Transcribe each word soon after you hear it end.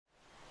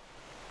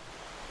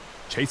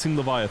Chasing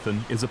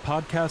Leviathan is a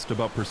podcast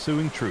about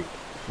pursuing truth,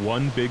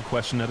 one big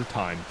question at a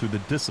time through the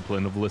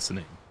discipline of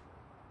listening.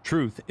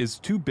 Truth is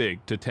too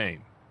big to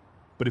tame,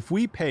 but if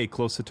we pay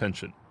close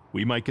attention,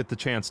 we might get the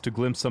chance to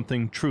glimpse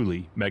something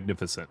truly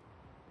magnificent.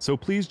 So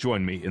please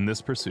join me in this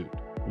pursuit,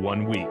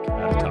 1 week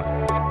at a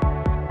time.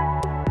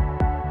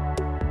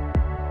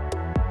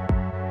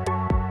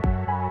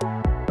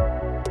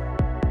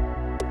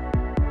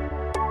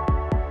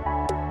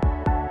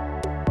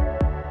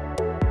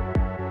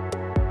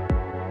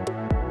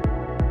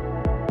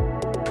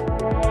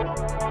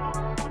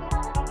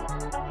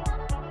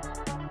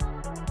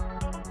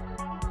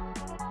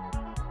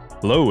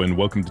 Hello and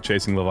welcome to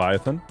Chasing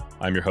Leviathan.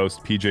 I'm your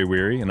host, PJ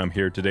Weary, and I'm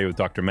here today with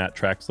Dr. Matt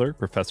Traxler,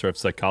 professor of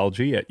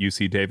psychology at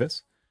UC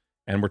Davis.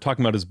 And we're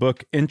talking about his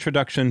book,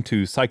 Introduction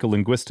to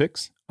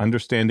Psycholinguistics,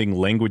 Understanding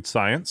Language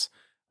Science.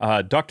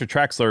 Dr.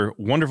 Traxler,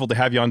 wonderful to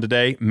have you on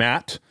today.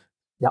 Matt,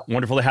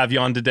 Wonderful to have you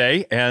on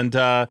today. And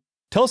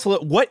tell us a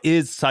little, what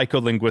is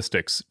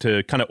psycholinguistics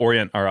to kind of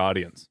orient our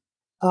audience?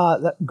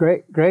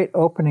 Great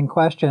opening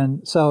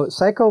question. So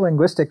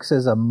psycholinguistics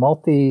is a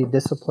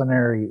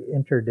multidisciplinary,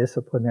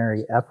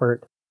 interdisciplinary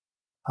effort.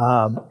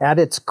 At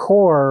its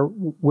core,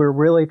 we're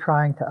really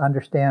trying to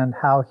understand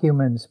how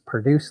humans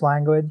produce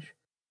language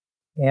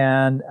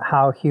and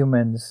how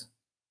humans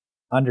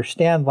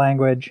understand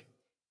language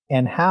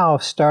and how,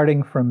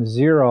 starting from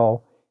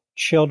zero,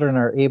 children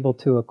are able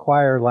to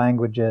acquire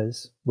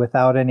languages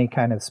without any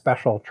kind of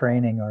special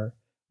training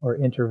or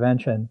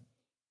intervention.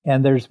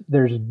 And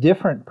there's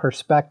different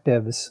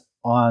perspectives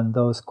on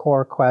those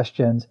core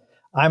questions.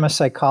 I'm a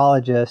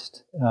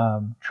psychologist,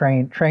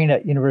 trained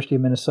at University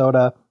of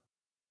Minnesota,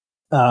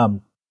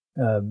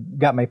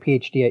 got my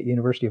PhD at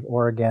University of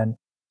Oregon.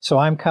 So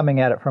I'm coming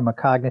at it from a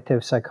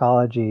cognitive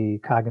psychology,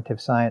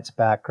 cognitive science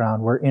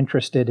background. We're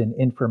interested in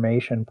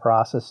information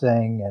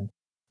processing and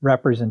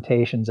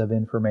representations of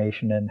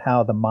information and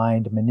how the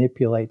mind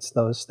manipulates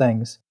those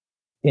things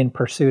in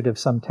pursuit of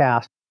some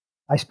task.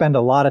 I spend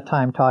a lot of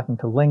time talking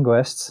to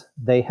linguists.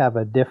 They have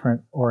a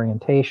different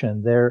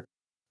orientation. They're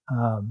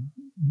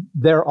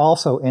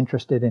also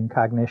interested in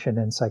cognition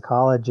and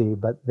psychology,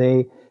 but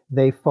they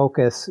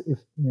focus,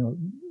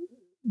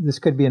 this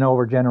could be an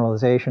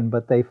overgeneralization,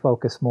 but they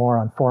focus more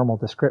on formal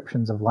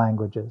descriptions of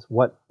languages.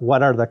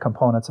 What are the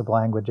components of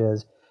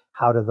languages?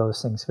 How do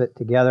those things fit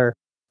together?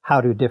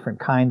 How do different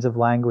kinds of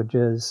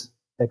languages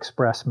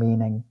express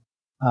meaning?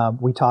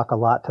 We talk a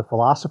lot to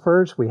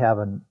philosophers. We have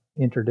an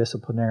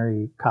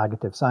interdisciplinary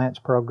cognitive science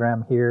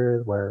program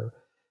here where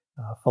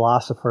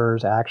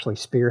philosophers actually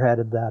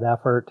spearheaded that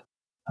effort.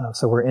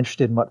 So we're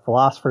interested in what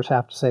philosophers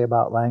have to say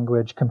about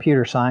language.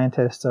 Computer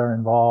scientists are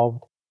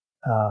involved,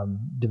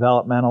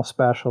 developmental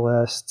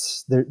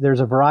specialists. There's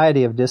a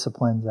variety of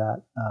disciplines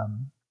at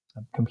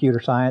computer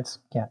science.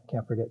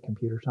 Can't forget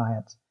computer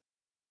science.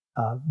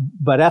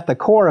 But at the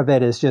core of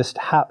it is just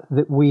how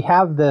we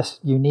have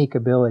this unique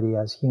ability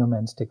as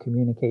humans to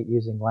communicate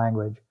using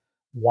language.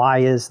 Why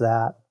is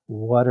that?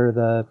 What are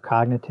the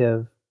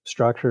cognitive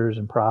structures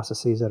and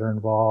processes that are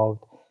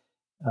involved?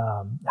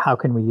 How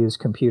can we use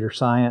computer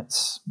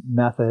science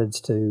methods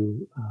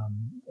to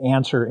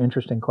answer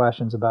interesting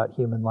questions about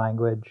human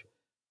language?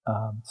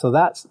 So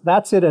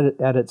that's it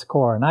at its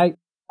core. And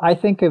I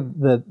think of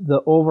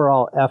the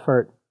overall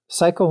effort,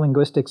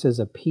 psycholinguistics is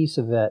a piece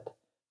of it.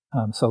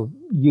 So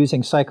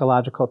using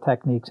psychological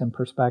techniques and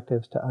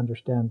perspectives to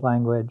understand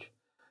language.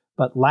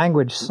 But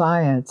language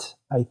science,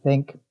 I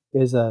think,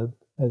 is a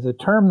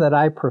term that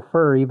I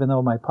prefer, even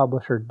though my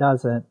publisher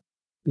doesn't,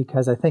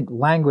 because I think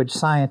language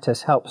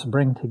scientist helps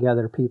bring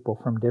together people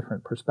from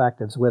different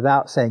perspectives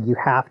without saying you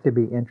have to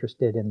be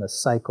interested in the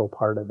psycho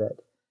part of it.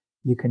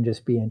 You can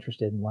just be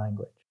interested in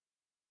language.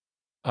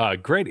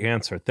 Great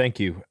answer. Thank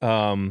you.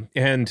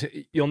 And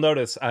you'll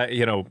notice,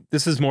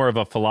 this is more of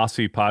a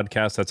philosophy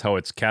podcast. That's how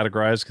it's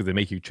categorized because they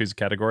make you choose a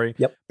category.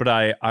 Yep. But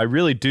I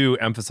really do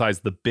emphasize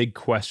the big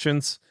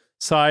questions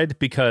side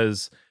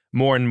because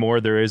more and more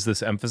there is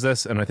this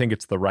emphasis, and I think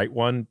it's the right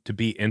one, to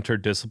be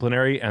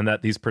interdisciplinary and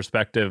that these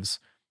perspectives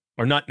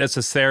are not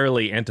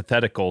necessarily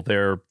antithetical.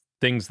 They're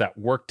things that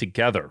work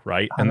together,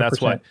 right? 100%. And that's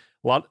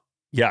what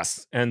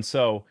yes. And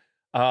so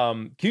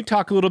can you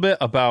talk a little bit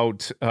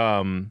about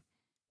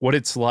what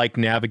it's like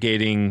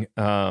navigating,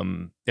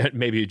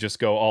 maybe you just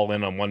go all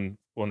in on one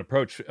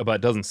approach, but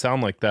it doesn't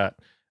sound like that,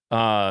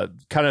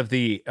 kind of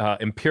the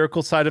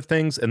empirical side of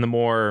things and the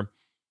more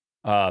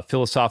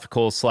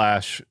philosophical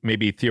 /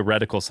 maybe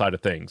theoretical side of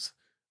things,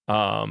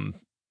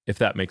 if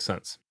that makes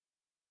sense.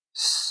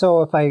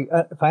 So if I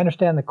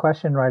understand the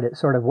question right, it's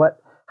sort of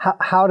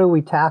how do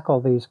we tackle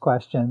these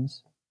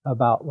questions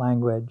about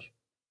language,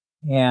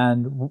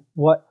 and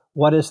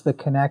what is the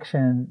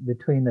connection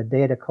between the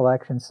data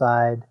collection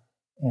side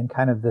and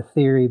kind of the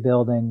theory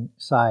building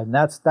side? And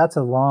that's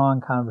a long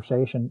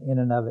conversation in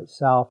and of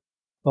itself.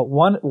 But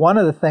one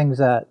of the things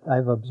that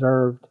I've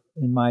observed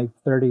in my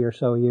 30 or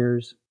so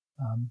years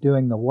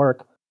doing the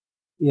work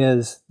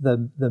is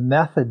the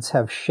methods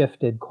have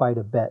shifted quite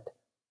a bit.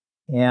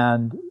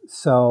 And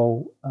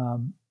so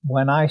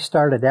when I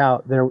started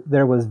out,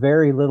 there was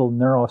very little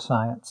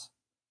neuroscience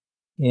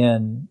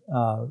in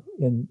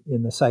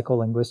the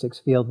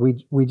psycholinguistics field.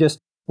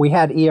 We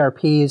had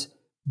ERPs.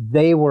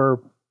 They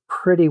were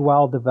pretty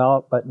well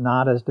developed, but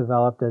not as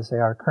developed as they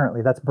are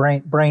currently. That's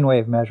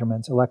brainwave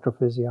measurements,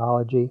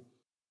 electrophysiology.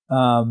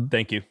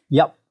 Thank you.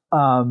 Yep.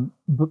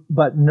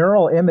 But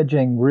neural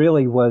imaging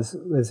really was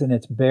in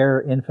its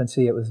bare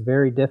infancy. It was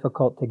very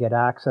difficult to get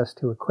access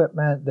to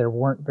equipment. There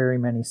weren't very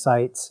many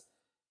sites.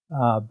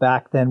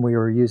 Back then, we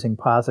were using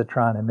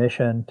positron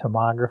emission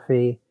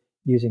tomography,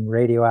 using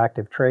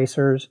radioactive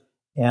tracers.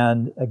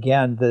 And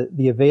again,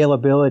 the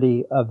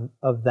availability of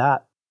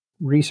that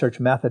research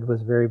method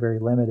was very, very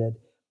limited.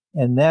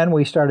 And then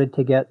we started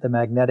to get the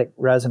magnetic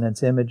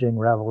resonance imaging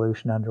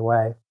revolution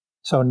underway.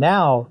 So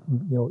now,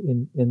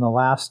 in the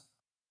last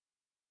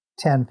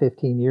 10,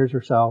 15 years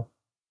or so,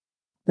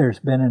 there's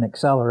been an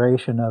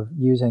acceleration of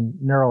using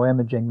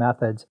neuroimaging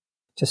methods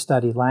to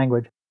study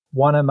language.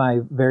 One of my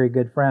very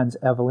good friends,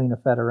 Evelina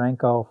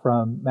Fedorenko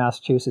from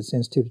Massachusetts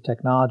Institute of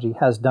Technology,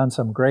 has done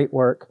some great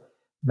work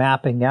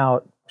mapping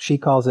out, she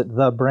calls it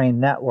the brain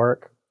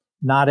network.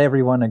 Not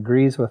everyone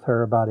agrees with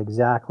her about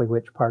exactly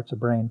which parts of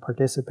brain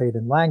participate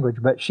in language,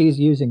 but she's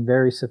using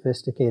very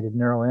sophisticated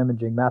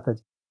neuroimaging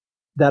methods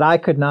that I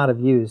could not have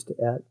used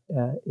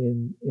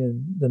in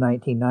the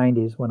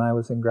 1990s when I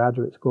was in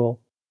graduate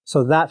school.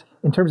 So that,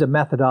 in terms of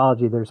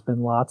methodology, there's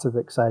been lots of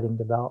exciting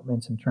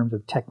developments in terms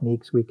of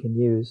techniques we can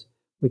use.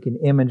 We can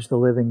image the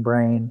living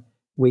brain.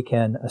 We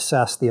can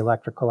assess the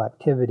electrical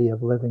activity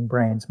of living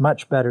brains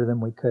much better than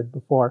we could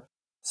before.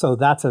 So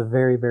that's a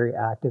very, very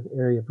active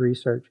area of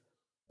research.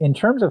 In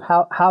terms of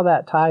how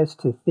that ties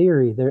to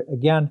theory,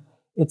 again,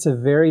 it's a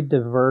very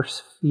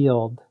diverse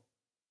field.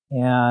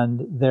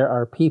 And there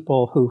are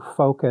people who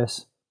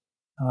focus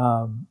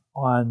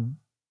on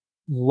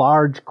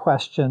large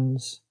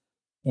questions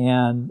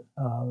and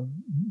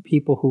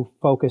people who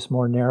focus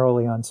more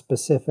narrowly on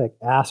specific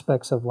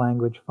aspects of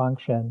language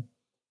function.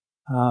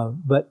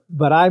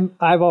 But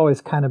I've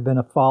always kind of been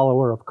a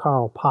follower of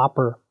Karl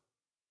Popper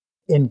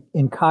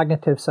in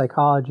cognitive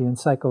psychology and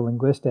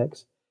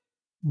psycholinguistics.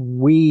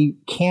 We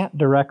can't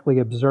directly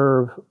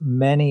observe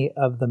many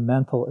of the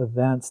mental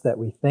events that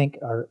we think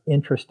are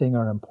interesting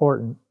or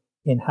important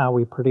in how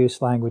we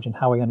produce language and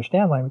how we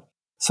understand language.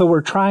 So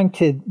we're trying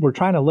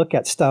to look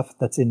at stuff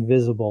that's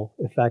invisible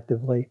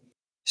effectively.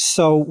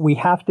 So we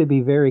have to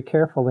be very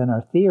careful in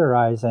our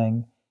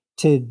theorizing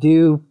to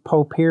do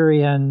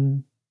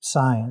Popperian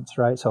science,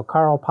 right? So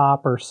Karl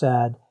Popper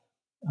said,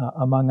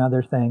 among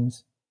other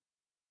things,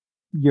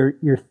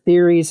 your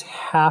theories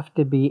have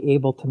to be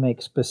able to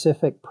make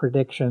specific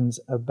predictions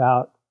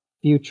about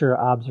future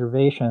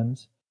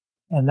observations.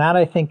 And that,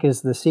 I think,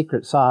 is the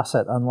secret sauce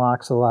that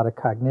unlocks a lot of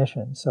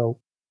cognition. So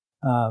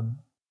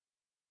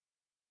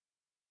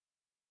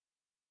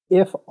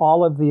if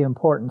all of the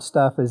important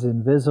stuff is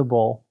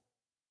invisible,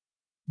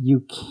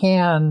 you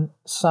can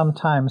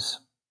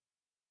sometimes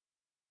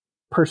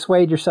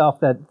persuade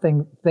yourself that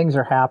things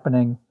are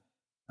happening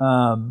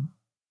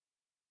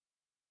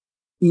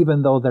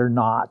even though they're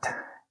not.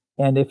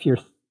 And if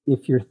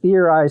your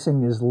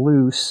theorizing is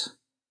loose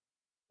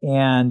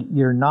and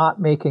you're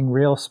not making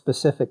real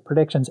specific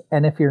predictions,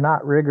 and if you're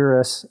not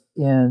rigorous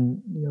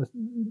in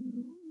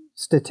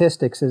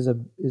statistics is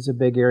a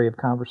big area of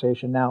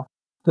conversation now.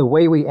 The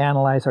way we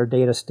analyze our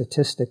data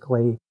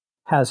statistically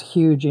has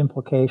huge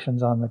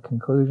implications on the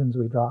conclusions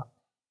we draw.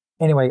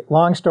 Anyway,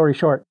 long story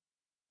short,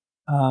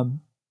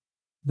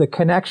 the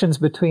connections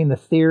between the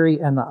theory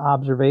and the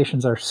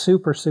observations are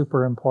super,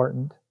 super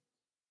important.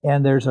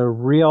 And there's a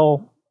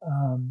real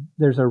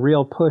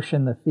push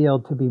in the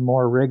field to be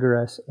more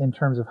rigorous in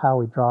terms of how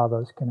we draw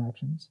those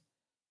connections,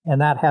 and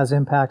that has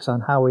impacts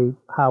on how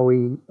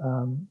we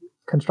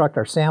construct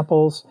our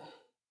samples.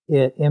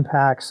 It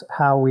impacts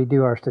how we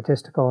do our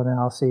statistical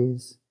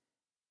analyses,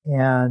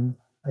 and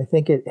I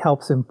think it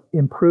helps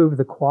improve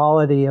the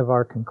quality of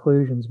our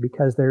conclusions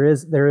because there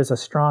is a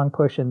strong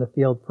push in the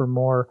field for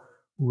more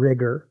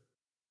rigor,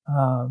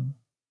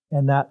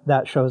 and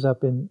that shows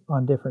up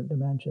on different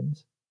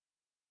dimensions.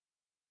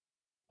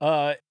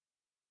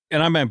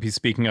 And I might be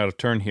speaking out of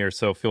turn here,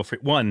 so feel free.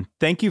 One,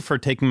 thank you for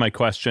taking my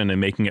question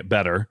and making it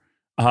better.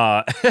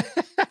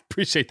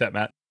 Appreciate that,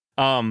 Matt.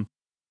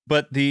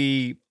 But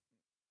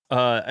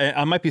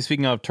I might be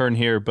speaking out of turn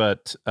here,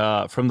 but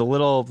from the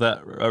little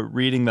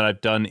reading that I've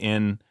done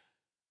in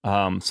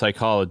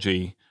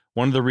psychology,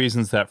 one of the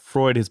reasons that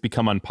Freud has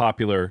become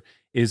unpopular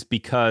is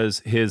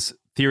because his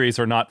theories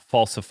are not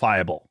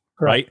falsifiable,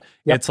 right?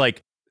 Yep. It's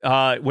like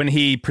when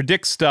he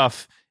predicts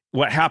stuff,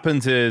 what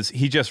happens is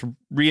he just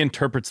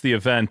reinterprets the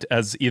event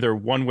as either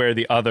one way or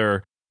the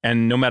other,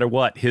 and no matter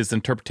what, his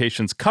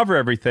interpretations cover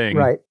everything.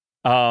 Right.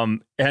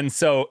 And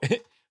so,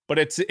 but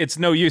it's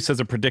no use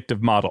as a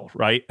predictive model,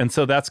 right? And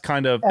so that's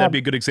that'd be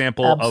a good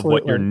example of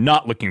what you're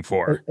not looking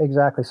for.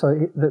 Exactly.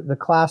 So the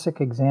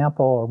classic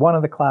example, or one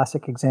of the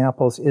classic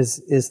examples,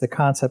 is the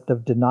concept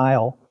of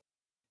denial.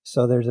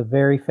 So there's a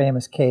very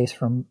famous case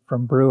from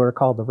Brewer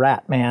called the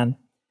Rat Man.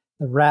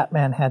 The Rat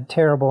Man had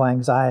terrible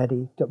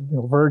anxiety,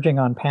 verging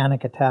on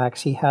panic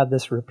attacks. He had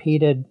this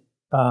repeated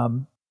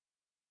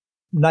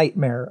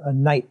nightmare, a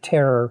night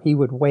terror. He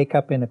would wake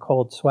up in a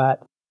cold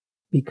sweat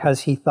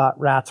because he thought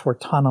rats were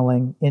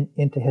tunneling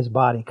into his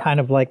body, kind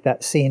of like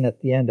that scene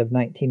at the end of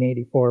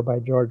 1984 by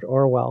George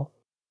Orwell.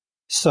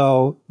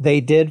 So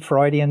they did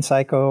Freudian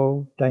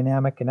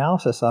psychodynamic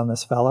analysis on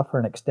this fella for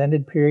an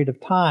extended period of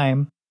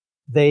time.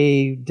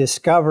 They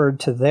discovered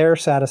to their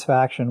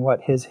satisfaction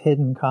what his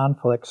hidden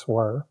conflicts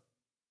were.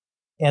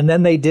 And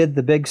then they did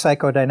the big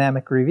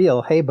psychodynamic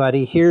reveal. Hey,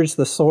 buddy, here's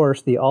the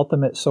source, the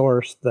ultimate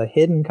source. The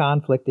hidden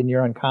conflict in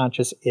your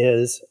unconscious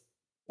is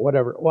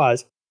whatever it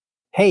was.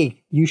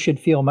 Hey, you should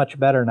feel much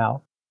better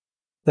now.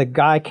 The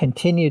guy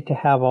continued to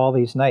have all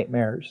these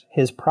nightmares.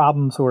 His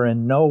problems were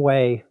in no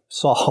way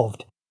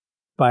solved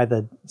by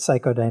the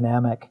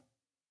psychodynamic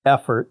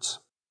efforts.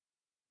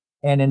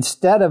 And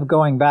instead of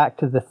going back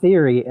to the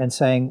theory and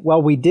saying,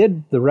 well, we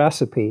did the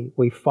recipe,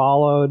 we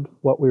followed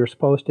what we were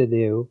supposed to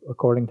do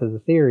according to the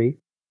theory,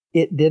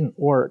 it didn't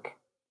work.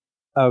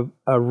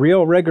 A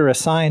real rigorous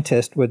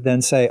scientist would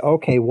then say,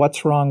 okay,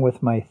 what's wrong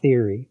with my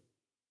theory?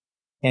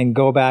 And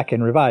go back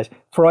and revise.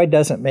 Freud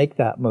doesn't make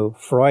that move.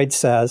 Freud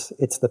says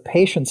it's the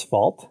patient's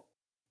fault.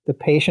 The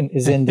patient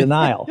is in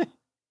denial.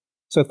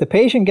 So if the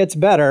patient gets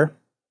better,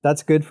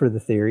 that's good for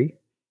the theory.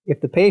 If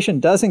the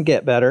patient doesn't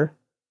get better,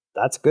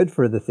 that's good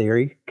for the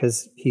theory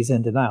because he's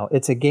in denial.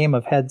 It's a game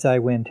of heads I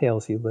win,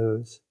 tails you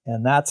lose.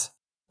 And that's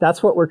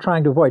what we're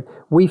trying to avoid.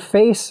 We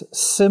face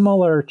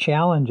similar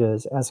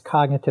challenges as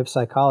cognitive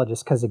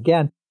psychologists because,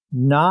 again,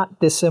 not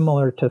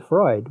dissimilar to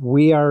Freud.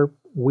 We are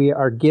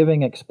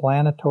giving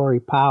explanatory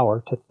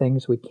power to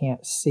things we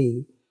can't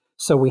see.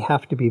 So we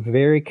have to be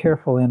very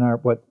careful in our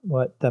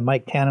what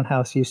Mike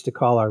Tannenhouse used to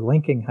call our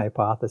linking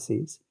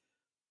hypotheses.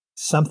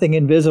 Something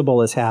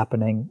invisible is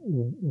happening.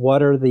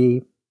 What are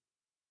the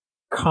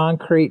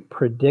concrete,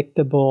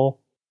 predictable,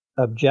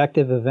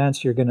 objective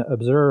events you're going to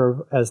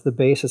observe as the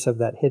basis of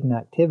that hidden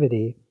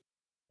activity?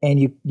 And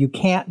you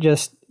can't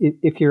just,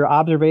 if your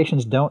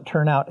observations don't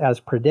turn out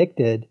as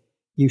predicted,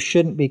 you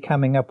shouldn't be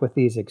coming up with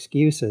these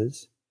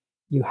excuses.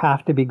 You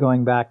have to be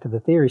going back to the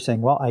theory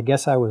saying, well, I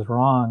guess I was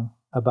wrong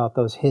about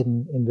those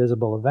hidden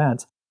invisible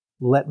events.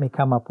 Let me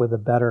come up with a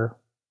better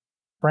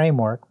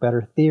framework,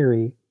 better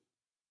theory,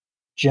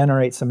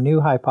 generate some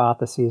new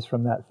hypotheses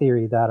from that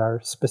theory that are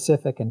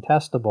specific and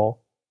testable,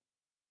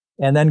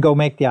 and then go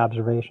make the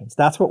observations.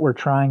 That's what we're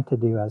trying to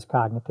do as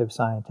cognitive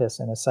scientists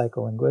and as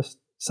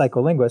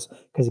psycholinguists,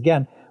 because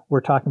again,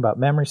 we're talking about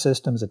memory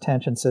systems,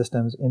 attention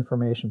systems,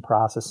 information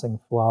processing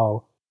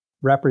flow,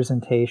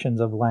 representations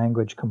of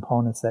language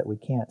components that we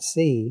can't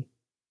see.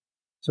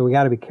 So we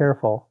got to be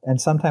careful.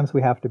 And sometimes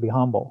we have to be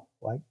humble.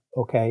 Like,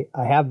 okay,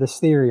 I have this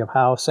theory of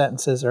how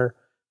sentences are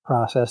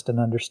processed and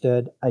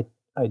understood.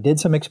 I did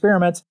some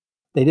experiments.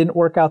 They didn't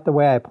work out the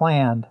way I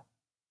planned.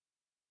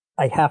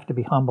 I have to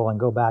be humble and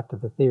go back to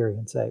the theory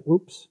and say,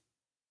 oops,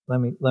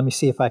 let me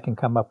see if I can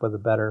come up with a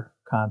better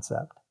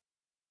concept.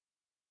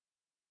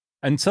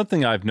 And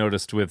something I've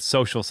noticed with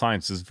social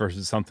sciences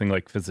versus something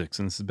like physics,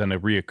 and this has been a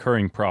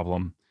reoccurring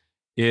problem,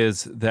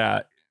 is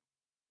that,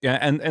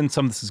 and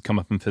some of this has come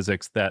up in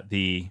physics, that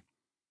the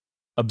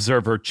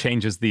observer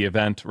changes the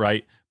event,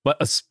 right? But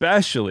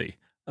especially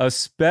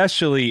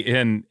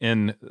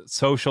in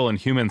social and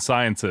human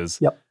sciences,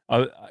 Yep.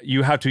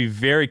 You have to be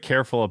very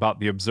careful about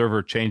the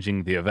observer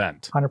changing the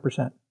event.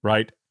 100%.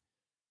 Right?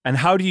 And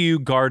how do you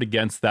guard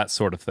against that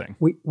sort of thing?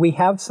 We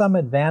have some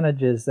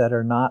advantages that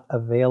are not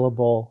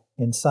available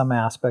in some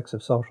aspects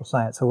of social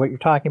science. So what you're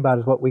talking about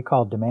is what we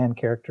call demand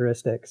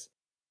characteristics.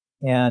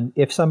 And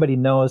if somebody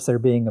knows they're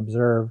being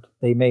observed,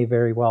 they may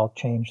very well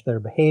change their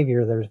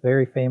behavior. There's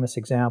very famous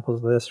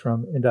examples of this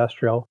from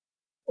industrial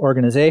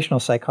organizational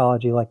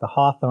psychology, like the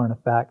Hawthorne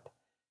effect.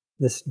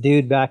 This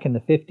dude back in the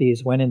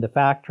 50s went into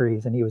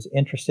factories and he was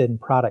interested in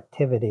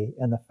productivity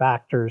and the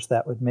factors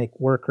that would make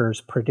workers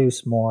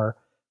produce more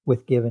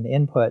with given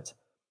inputs.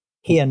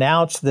 He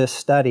announced this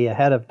study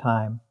ahead of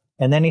time,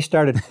 and then he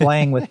started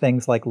playing with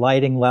things like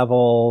lighting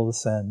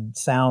levels and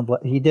sound.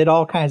 He did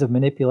all kinds of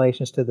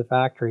manipulations to the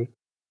factory.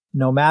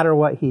 No matter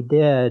what he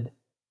did,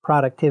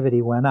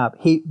 productivity went up.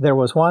 There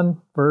was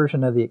one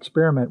version of the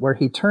experiment where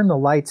he turned the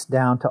lights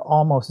down to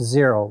almost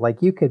zero,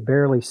 like you could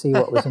barely see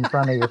what was in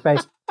front of your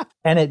face.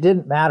 And it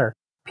didn't matter.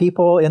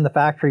 People in the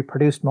factory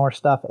produced more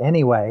stuff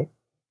anyway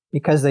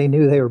because they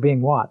knew they were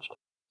being watched.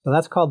 So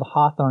that's called the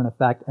Hawthorne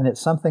effect, and it's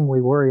something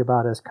we worry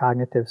about as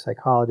cognitive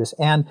psychologists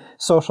and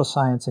social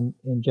science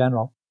in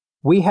general.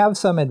 We have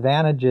some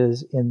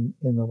advantages in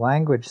the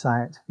language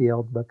science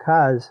field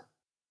because,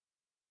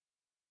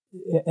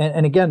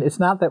 and again, it's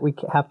not that we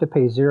have to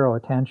pay zero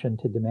attention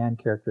to demand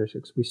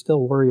characteristics. We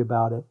still worry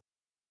about it.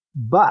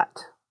 But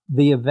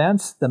the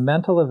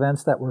mental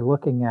events that we're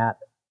looking at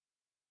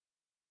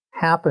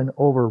happen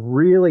over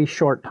really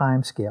short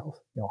time scales,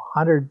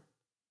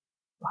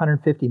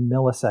 150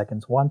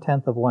 milliseconds,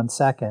 1/10 of 1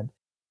 second.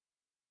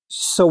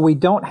 So we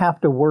don't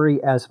have to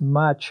worry as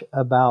much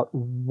about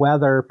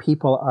whether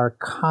people are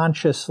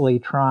consciously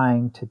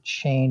trying to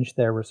change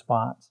their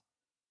response.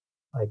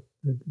 Like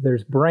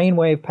there's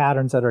brainwave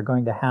patterns that are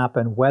going to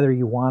happen whether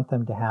you want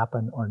them to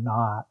happen or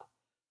not.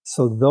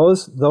 So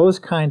those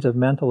kinds of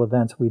mental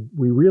events, we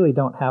really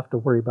don't have to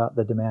worry about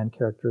the demand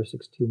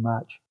characteristics too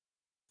much.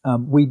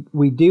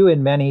 We do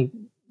in many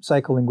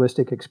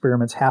psycholinguistic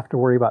experiments have to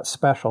worry about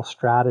special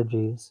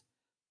strategies.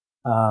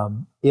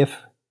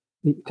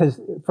 Because,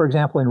 for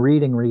example, in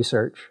reading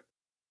research,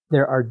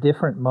 there are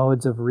different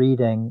modes of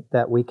reading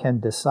that we can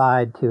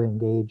decide to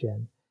engage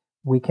in.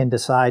 We can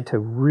decide to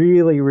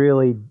really,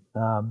 really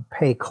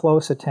pay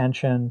close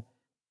attention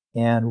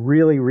and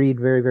really read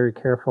very, very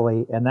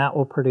carefully, and that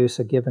will produce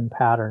a given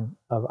pattern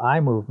of eye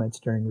movements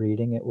during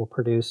reading. It will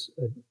produce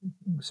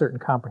certain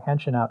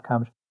comprehension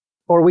outcomes.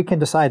 Or we can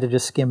decide to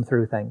just skim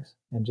through things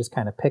and just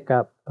kind of pick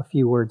up a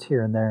few words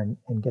here and there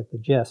and get the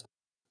gist.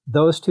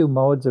 Those two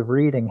modes of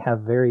reading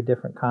have very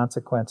different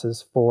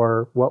consequences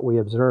for what we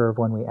observe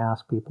when we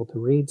ask people to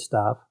read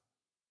stuff.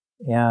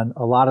 And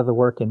a lot of the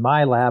work in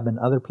my lab and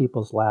other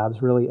people's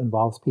labs really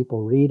involves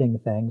people reading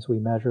things. We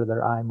measure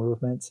their eye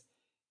movements,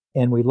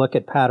 and we look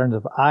at patterns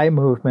of eye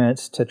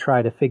movements to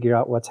try to figure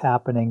out what's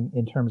happening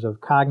in terms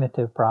of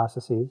cognitive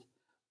processes.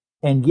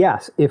 And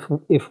yes,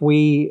 if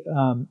we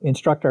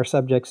instruct our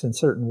subjects in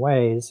certain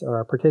ways, or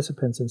our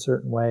participants in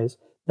certain ways,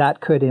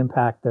 that could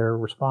impact their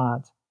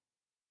response.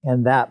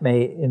 And that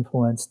may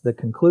influence the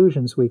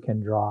conclusions we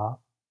can draw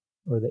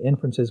or the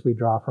inferences we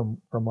draw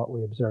from what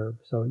we observe.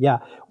 So yeah,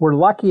 we're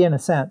lucky in a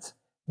sense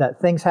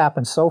that things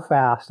happen so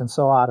fast and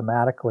so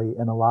automatically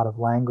in a lot of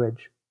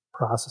language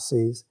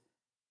processes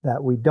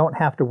that we don't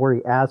have to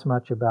worry as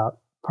much about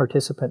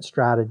participant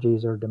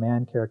strategies or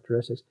demand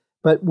characteristics.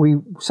 But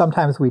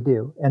sometimes we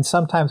do, and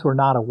sometimes we're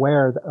not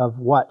aware of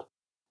what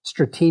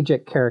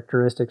strategic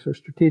characteristics or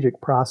strategic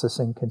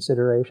processing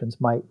considerations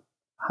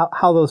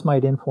how those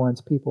might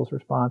influence people's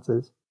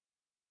responses.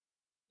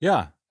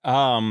 Yeah.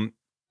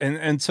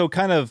 And so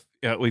kind of,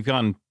 we've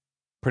gone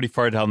pretty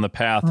far down the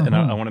path, and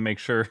I want to make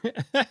sure.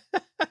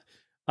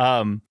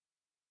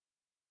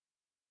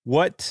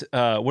 What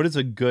is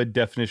a good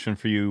definition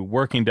for you,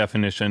 working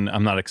definition?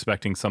 I'm not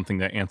expecting something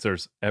that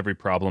answers every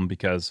problem,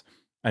 because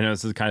I know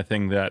this is the kind of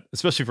thing that,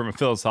 especially from a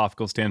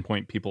philosophical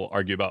standpoint, people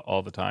argue about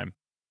all the time.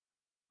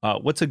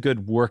 What's a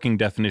good working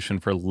definition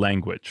for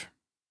language?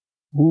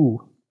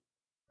 Ooh.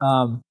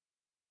 It's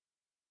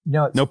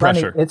no funny.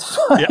 pressure. It's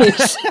funny. Yeah.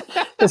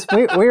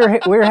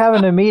 we were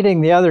having a meeting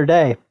the other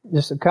day,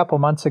 just a couple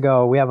months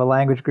ago. We have a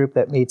language group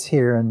that meets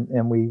here,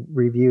 and we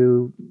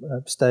review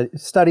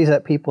studies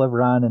that people have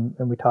run,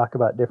 and we talk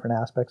about different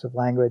aspects of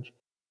language.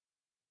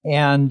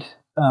 And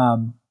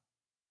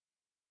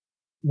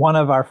one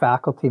of our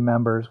faculty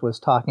members was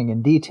talking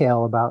in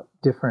detail about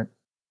different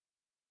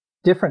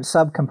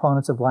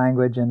subcomponents of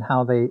language and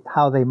how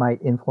they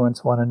might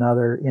influence one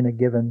another in a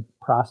given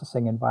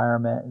processing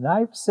environment. And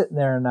I was sitting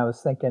there and I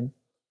was thinking,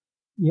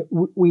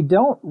 we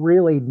don't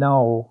really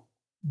know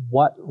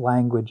what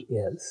language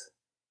is.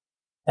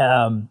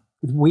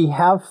 We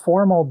have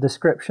formal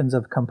descriptions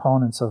of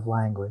components of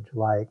language,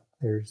 like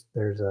there's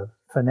a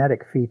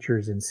phonetic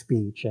features in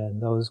speech,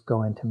 and those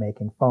go into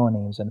making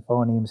phonemes, and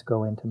phonemes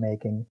go into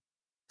making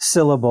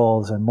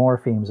syllables and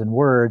morphemes and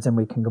words, and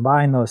we can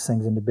combine those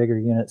things into bigger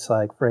units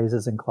like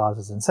phrases and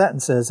clauses and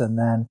sentences, and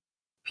then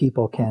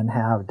people can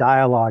have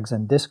dialogues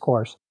and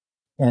discourse,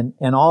 and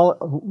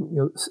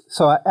all.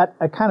 So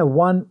at kind of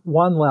one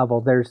level,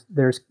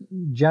 there's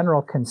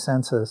general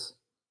consensus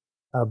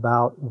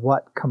about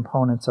what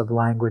components of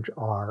language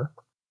are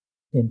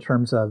in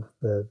terms of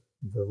the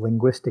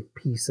linguistic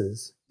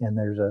pieces, and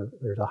there's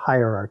a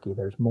hierarchy.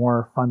 There's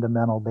more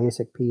fundamental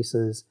basic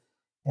pieces.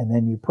 And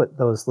then you put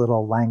those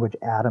little language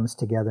atoms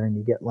together and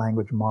you get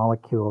language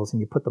molecules,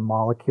 and you put the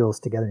molecules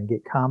together and you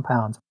get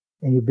compounds,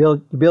 and you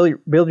build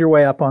your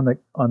way up on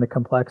the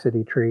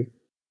complexity tree.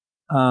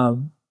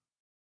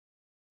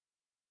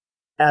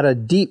 At a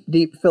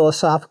deep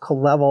philosophical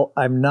level,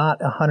 I'm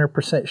not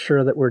 100%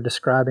 sure that we're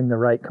describing the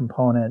right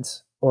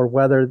components, or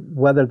whether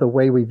the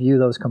way we view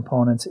those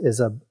components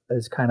is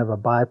kind of a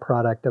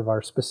byproduct of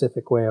our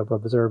specific way of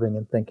observing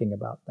and thinking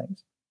about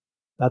things.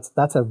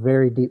 That's a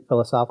very deep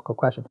philosophical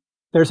question.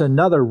 There's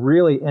another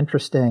really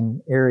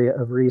interesting area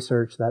of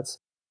research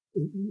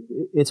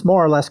it's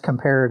more or less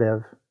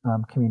comparative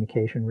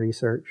communication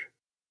research.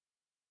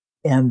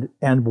 And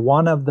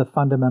one of the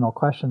fundamental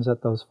questions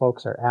that those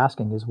folks are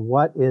asking is,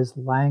 what is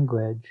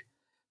language,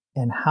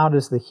 and how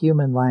does the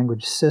human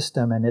language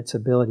system and its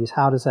abilities,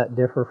 how does that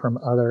differ from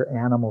other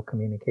animal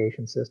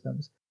communication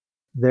systems?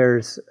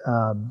 There's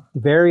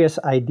various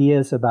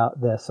ideas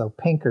about this. So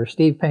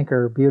Steve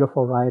Pinker,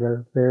 beautiful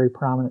writer, very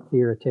prominent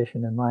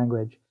theoretician in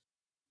language.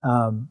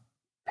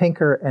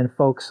 Pinker and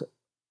folks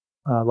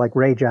like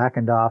Ray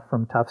Jackendoff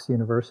from Tufts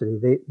University,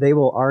 they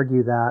will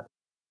argue that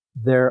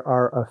there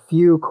are a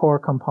few core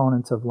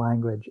components of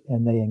language,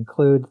 and they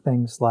include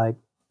things like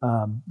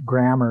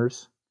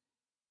grammars,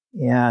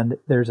 and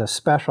there's a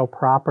special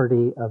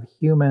property of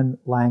human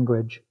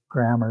language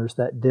grammars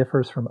that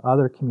differs from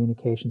other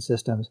communication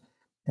systems,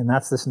 and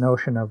that's this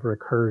notion of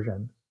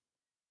recursion.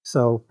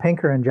 So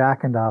Pinker and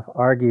Jackendoff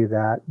argue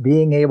that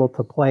being able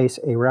to place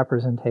a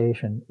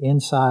representation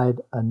inside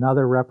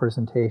another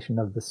representation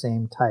of the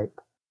same type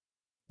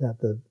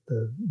the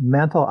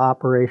mental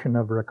operation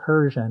of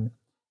recursion,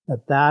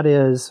 that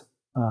is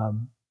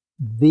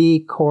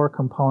the core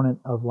component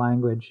of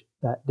language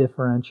that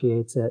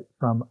differentiates it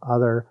from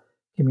other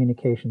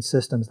communication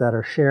systems that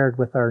are shared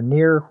with our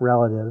near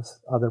relatives,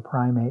 other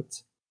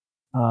primates.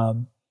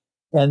 And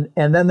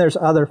then there's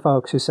other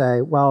folks who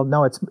say, well,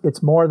 no,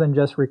 it's more than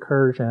just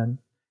recursion,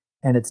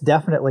 and it's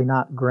definitely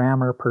not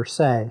grammar per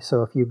se.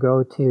 So if you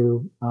go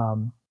to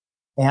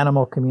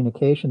animal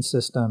communication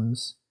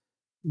systems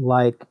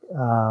like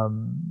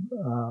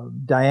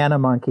Diana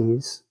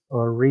monkeys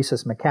or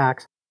rhesus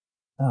macaques,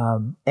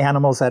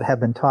 animals that have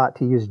been taught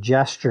to use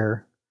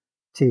gesture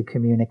to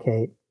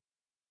communicate,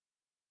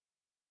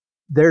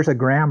 there's a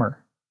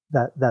grammar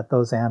that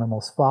those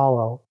animals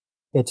follow.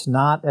 It's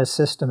not as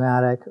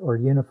systematic or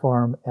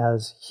uniform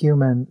as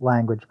human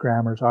language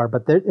grammars are,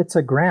 but it's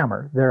a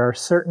grammar. There are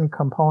certain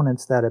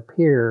components that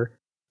appear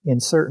in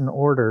certain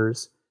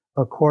orders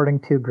according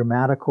to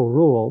grammatical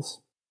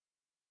rules.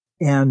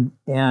 And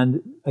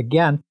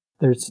again,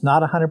 there's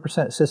not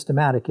 100%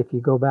 systematic. If you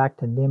go back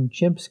to Nim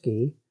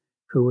Chimpsky,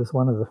 who was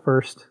one of the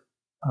first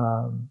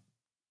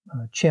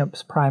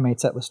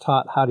primates that was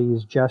taught how to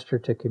use gesture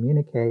to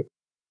communicate,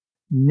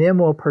 Nim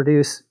will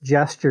produce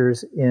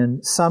gestures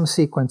in some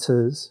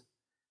sequences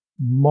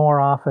more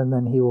often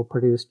than he will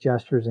produce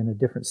gestures in a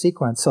different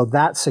sequence. So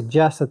that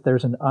suggests that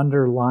there's an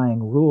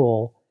underlying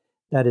rule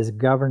that is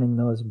governing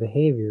those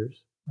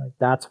behaviors. Right?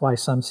 That's why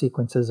some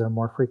sequences are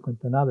more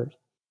frequent than others.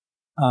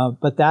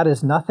 But that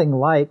is nothing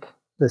like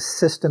the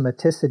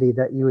systematicity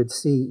that you would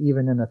see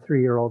even in a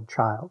 3-year-old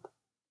child.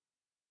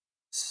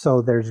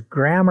 So there's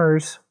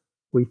grammars,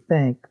 we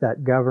think,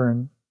 that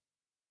govern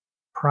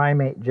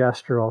primate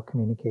gestural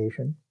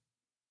communication.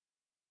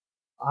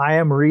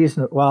 I'm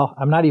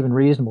not even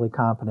reasonably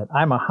confident.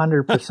 I'm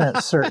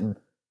 100% certain.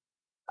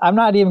 I'm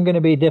not even going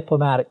to be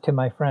diplomatic to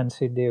my friends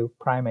who do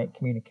primate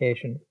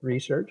communication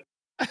research.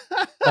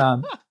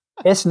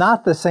 It's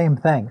not the same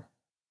thing.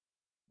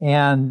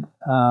 And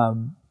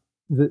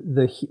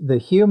the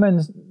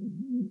human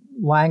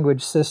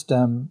language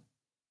system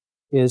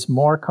is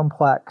more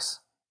complex,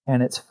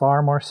 and it's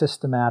far more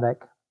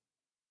systematic,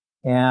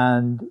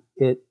 and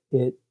it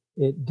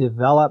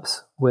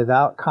develops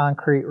without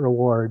concrete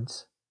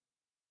rewards.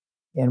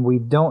 And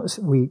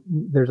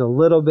there's a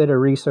little bit of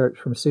research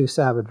from Sue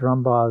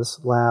Savage-Rumbaugh's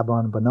lab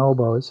on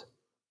bonobos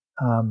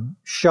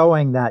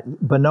showing that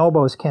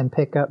bonobos can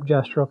pick up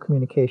gestural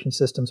communication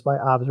systems by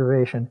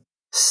observation,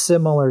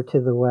 similar to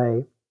the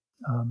way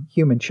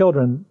human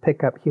children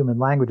pick up human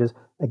languages,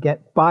 again,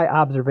 by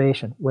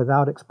observation,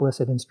 without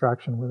explicit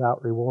instruction,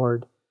 without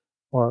reward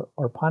or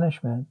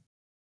punishment.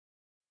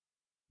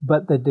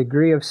 But the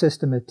degree of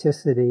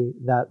systematicity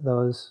that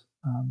those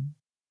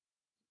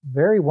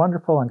very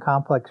wonderful and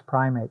complex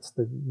primates,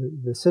 the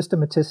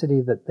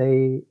systematicity that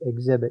they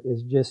exhibit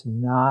is just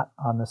not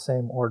on the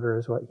same order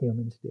as what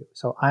humans do.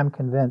 So I'm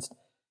convinced,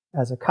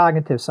 as a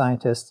cognitive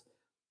scientist,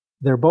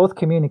 they're both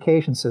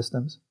communication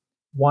systems.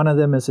 One of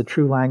them is a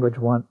true language,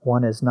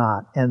 one is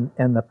not. And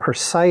the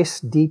precise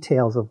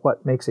details of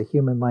what makes a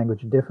human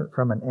language different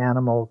from an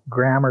animal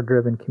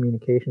grammar-driven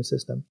communication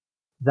system,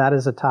 that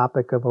is a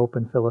topic of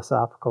open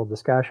philosophical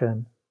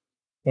discussion.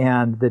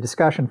 And the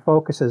discussion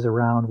focuses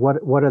around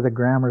what do the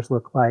grammars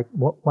look like.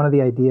 One of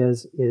the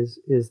ideas is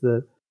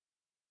the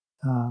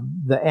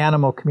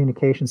animal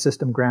communication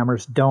system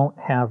grammars don't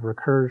have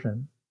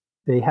recursion.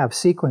 They have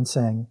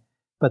sequencing,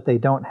 but they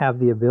don't have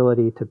the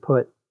ability to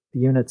put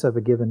units of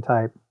a given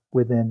type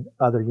within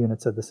other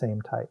units of the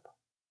same type.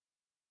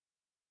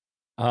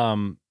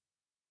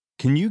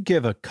 Can you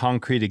give a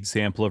concrete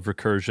example of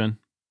recursion?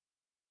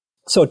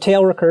 So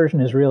tail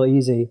recursion is real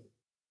easy.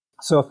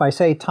 So if I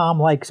say Tom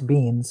likes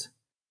beans,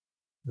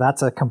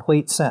 that's a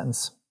complete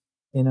sentence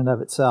in and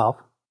of itself.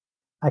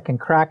 I can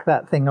crack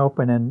that thing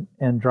open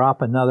and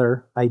drop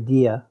another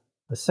idea,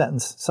 a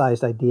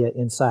sentence-sized idea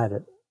inside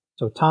it.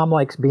 So Tom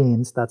likes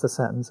beans, that's a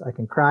sentence. I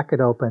can crack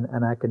it open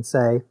and I can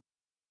say,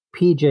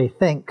 PJ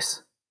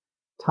thinks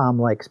Tom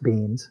likes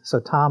beans. So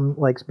Tom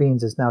likes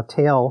beans is now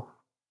tail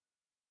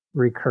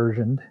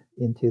recursioned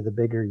into the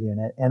bigger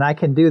unit. And I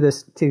can do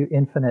this to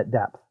infinite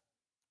depth.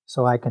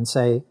 So I can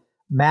say,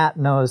 Matt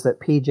knows that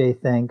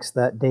PJ thinks,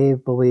 that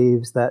Dave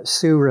believes, that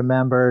Sue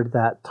remembered,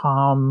 that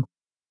Tom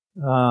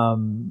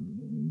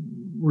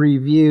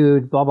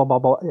reviewed, blah, blah, blah,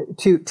 blah,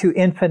 to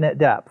infinite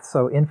depth,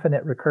 so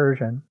infinite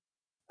recursion.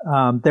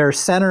 There are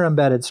center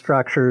embedded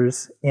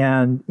structures,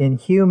 and in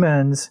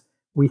humans,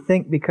 we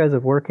think because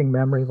of working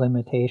memory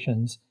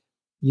limitations,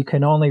 you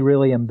can only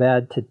really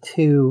embed to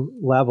 2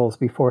 levels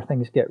before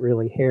things get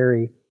really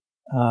hairy.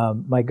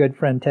 My good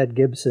friend Ted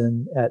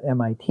Gibson at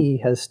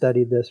MIT has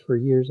studied this for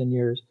years and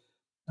years.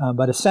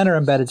 But a center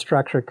embedded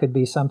structure could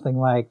be something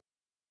like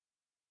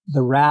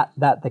the rat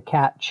that the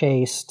cat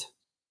chased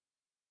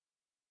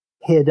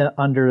hid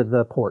under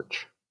the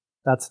porch.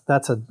 That's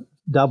a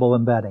double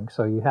embedding.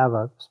 So you have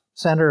a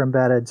center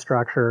embedded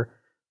structure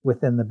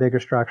within the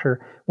bigger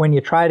structure. When you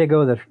try to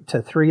go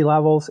to 3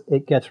 levels,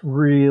 it gets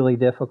really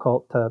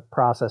difficult to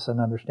process and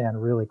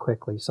understand really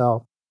quickly.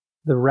 So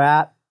the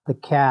rat, the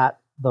cat,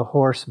 the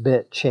horse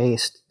bit,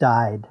 chased,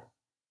 died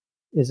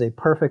is a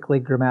perfectly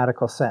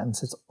grammatical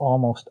sentence. It's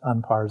almost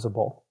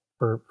unparsable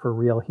for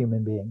real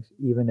human beings,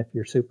 even if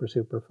you're super,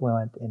 super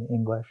fluent in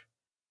English.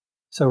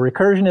 So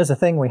recursion is a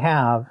thing we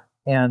have,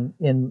 and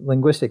in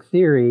linguistic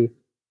theory,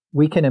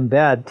 we can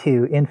embed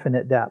to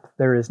infinite depth.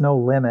 There is no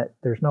limit.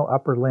 There's no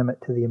upper limit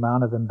to the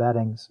amount of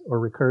embeddings or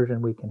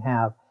recursion we can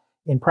have.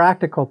 In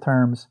practical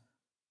terms,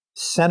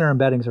 center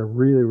embeddings are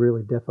really,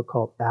 really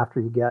difficult after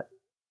you get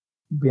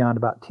beyond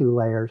about 2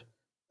 layers.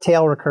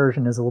 Tail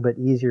recursion is a little bit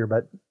easier,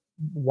 but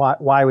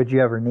why would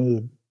you ever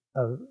need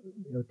a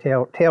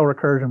tail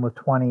recursion with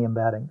 20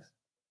 embeddings?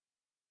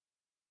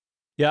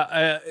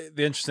 Yeah,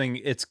 the interesting,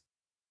 it's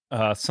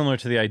similar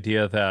to the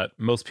idea that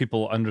most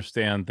people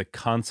understand the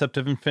concept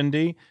of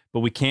infinity,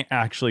 but we can't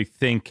actually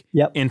think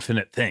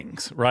infinite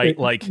things, right?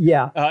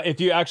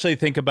 If you actually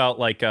think about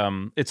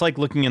it's like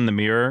looking in the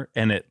mirror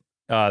and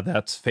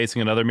that's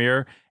facing another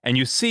mirror, and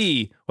you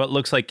see what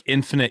looks like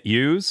infinite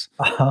U's.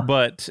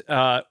 But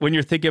when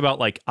you're thinking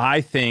about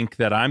I think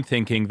that I'm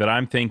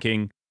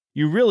thinking,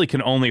 you really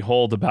can only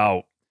hold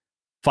about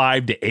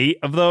 5 to 8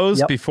 of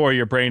those before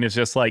your brain is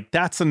just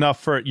that's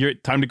enough for your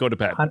time to go to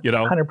bed.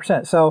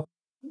 100%. So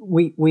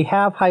we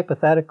have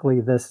hypothetically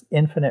this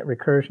infinite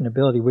recursion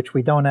ability, which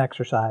we don't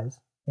exercise.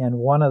 And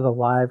one of the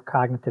live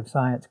cognitive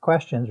science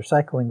questions or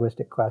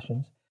psycholinguistic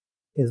questions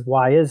is,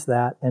 why is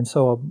that? And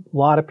so a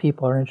lot of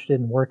people are interested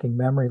in working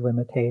memory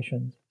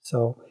limitations.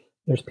 So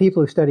there's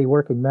people who study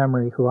working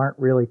memory who aren't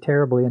really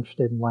terribly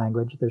interested in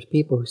language. There's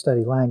people who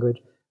study language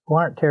who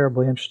aren't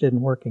terribly interested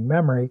in working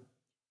memory.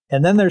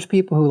 And then there's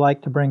people who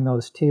like to bring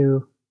those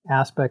two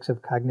aspects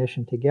of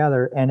cognition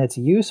together, and it's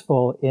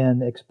useful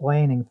in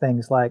explaining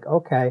things like,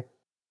 okay,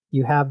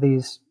 you have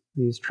these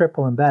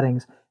triple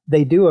embeddings.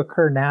 They do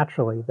occur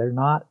naturally.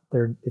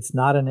 It's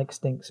not an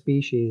extinct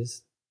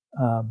species,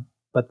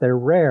 but they're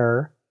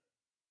rare.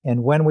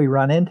 And when we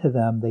run into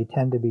them, they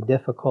tend to be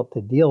difficult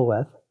to deal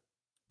with.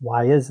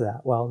 Why is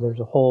that? Well, there's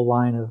a whole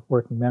line of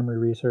working memory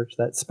research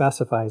that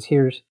specifies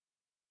here's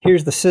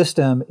the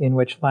system in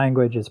which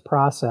language is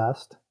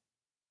processed.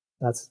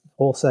 That's a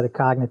whole set of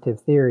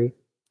cognitive theory.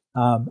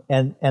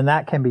 And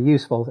that can be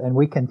useful, and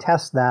we can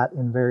test that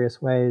in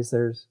various ways.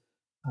 There's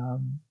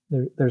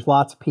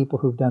lots of people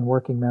who've done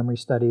working memory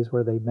studies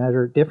where they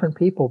measure different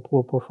people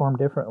will perform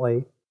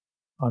differently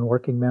on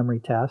working memory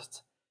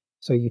tests.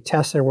 So you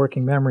test their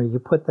working memory, you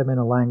put them in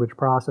a language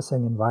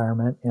processing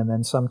environment, and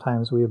then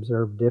sometimes we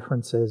observe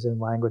differences in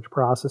language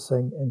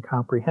processing and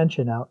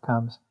comprehension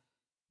outcomes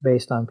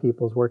based on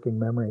people's working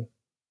memory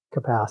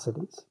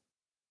capacities.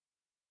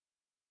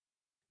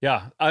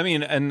 Yeah, I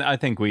mean, and I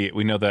think we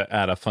know that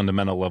at a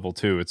fundamental level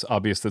too. It's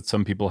obvious that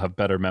some people have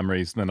better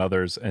memories than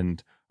others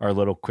and are a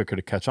little quicker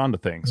to catch on to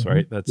things,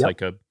 right? That's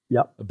like a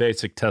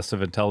basic test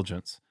of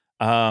intelligence.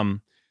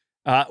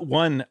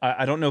 One,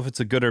 I don't know if it's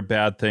a good or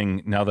bad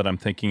thing now that I'm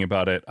thinking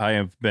about it. I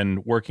have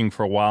been working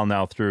for a while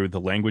now through The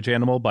Language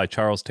Animal by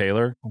Charles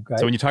Taylor. Okay.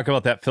 So when you talk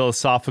about that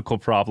philosophical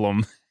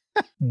problem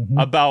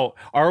about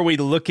are we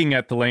looking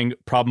at the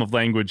problem of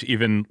language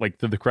even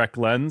through the correct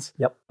lens?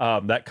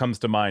 That comes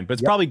to mind. But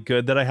it's probably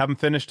good that I haven't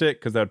finished it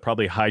because that would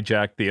probably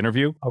hijack the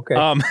interview. Okay.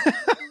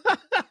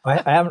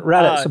 I haven't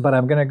read it, but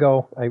I'm going to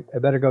go. I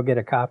better go get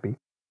a copy.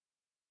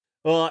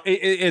 Well,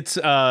 it's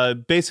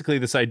basically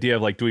this idea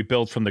of do we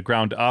build from the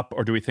ground up,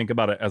 or do we think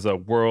about it as a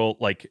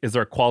world? Is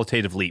there a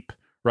qualitative leap,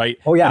 right?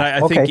 Oh, yeah.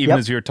 And I think even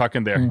as you're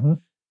talking there,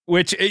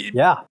 which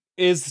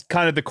is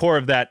kind of the core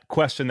of that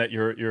question that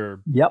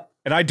you're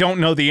And I don't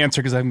know the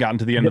answer because I haven't gotten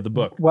to the end of the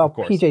book. Well,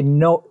 PJ,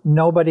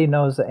 nobody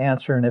knows the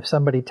answer, and if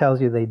somebody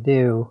tells you they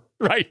do,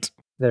 right,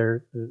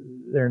 they're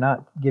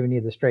not giving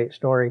you the straight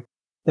story.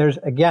 There's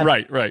again,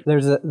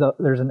 There's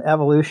an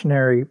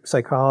evolutionary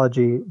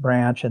psychology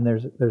branch, and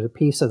there's a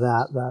piece of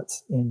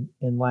that's in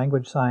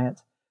language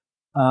science.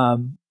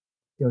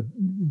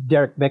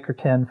 Derek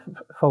Bickerton,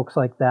 folks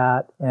like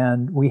that,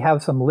 and we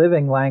have some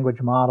living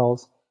language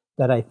models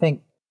that I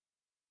think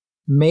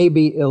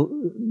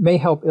may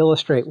help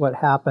illustrate what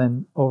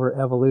happened over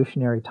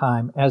evolutionary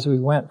time as we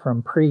went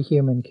from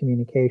pre-human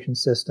communication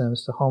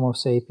systems to Homo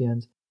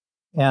sapiens.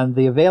 And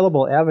the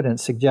available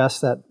evidence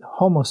suggests that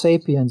Homo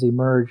sapiens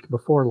emerged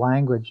before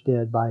language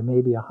did by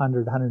maybe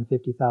 100,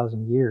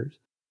 150,000 years.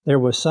 There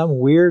was some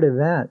weird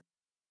event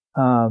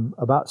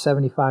about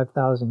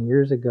 75,000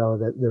 years ago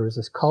that there was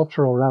this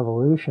cultural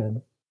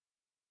revolution.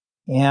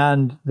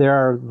 And there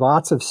are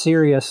lots of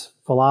serious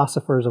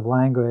philosophers of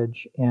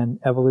language and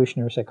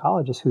evolutionary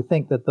psychologists who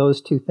think that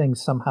those two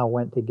things somehow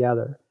went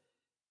together.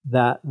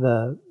 That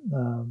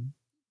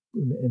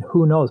and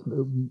who knows,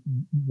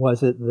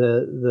 was it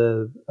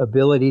the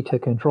ability to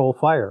control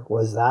fire?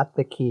 Was that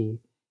the key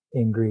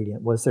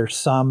ingredient? Was there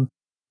some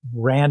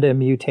random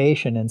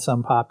mutation in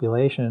some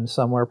population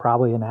somewhere,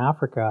 probably in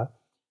Africa,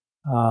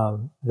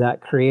 that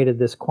created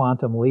this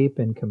quantum leap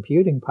in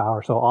computing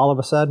power? So all of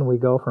a sudden we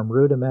go from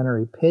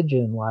rudimentary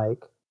pigeon-like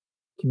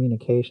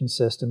communication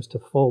systems to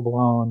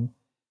full-blown,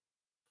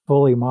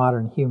 fully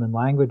modern human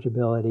language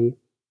ability.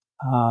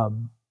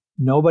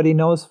 Nobody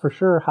knows for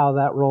sure how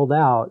that rolled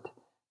out,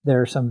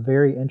 there are some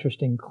very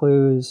interesting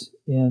clues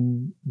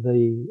in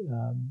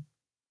the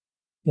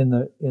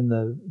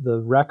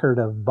record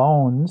of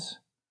bones,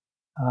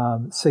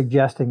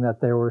 suggesting that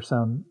there were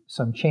some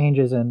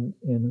changes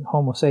in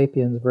Homo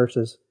sapiens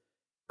versus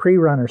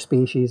pre-runner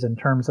species in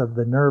terms of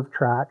the nerve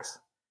tracts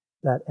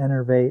that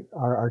innervate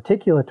our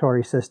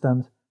articulatory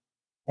systems.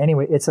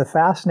 Anyway, it's a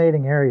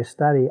fascinating area of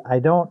study.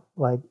 I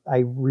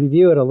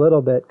review it a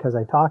little bit because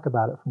I talk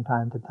about it from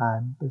time to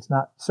time. It's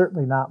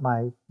certainly not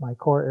my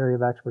core area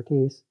of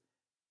expertise.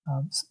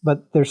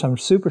 But there's some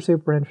super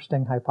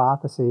interesting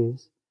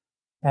hypotheses.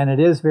 And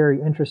it is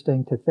very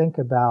interesting to think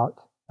about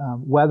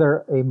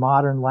whether a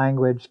modern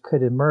language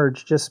could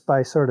emerge just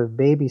by sort of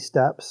baby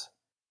steps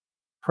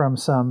from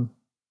some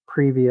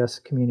previous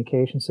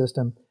communication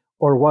system,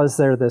 or was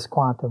there this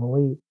quantum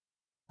leap?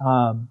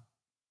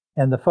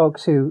 And the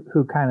folks who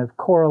kind of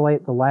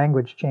correlate the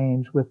language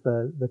change with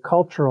the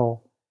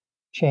cultural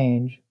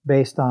change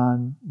based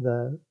on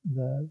the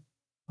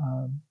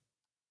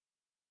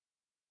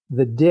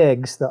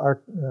digs, the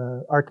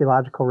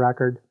archaeological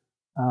record,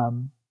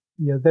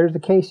 there's a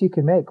case you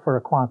can make for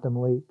a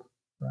quantum leap,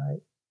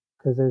 right?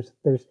 Because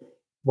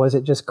was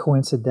it just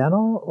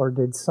coincidental, or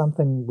did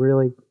something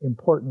really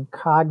important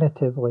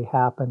cognitively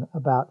happen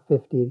about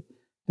 50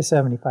 to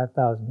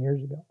 75,000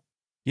 years ago?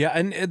 Yeah,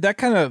 and that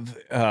kind of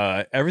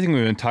everything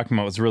we've been talking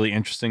about was really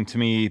interesting to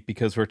me,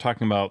 because we're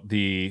talking about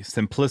the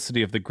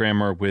simplicity of the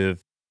grammar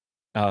with,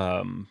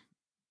 on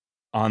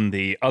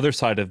the other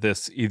side of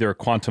this, either a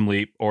quantum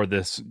leap or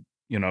this,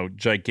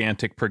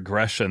 gigantic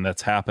progression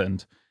that's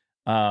happened.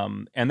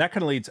 And that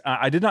kind of leads,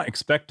 I did not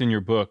expect in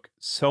your book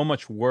so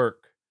much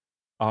work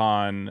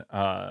on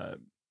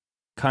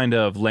kind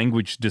of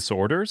language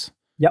disorders.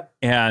 Yep.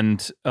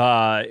 And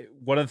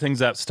one of the things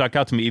that stuck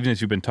out to me, even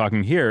as you've been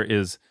talking here,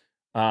 is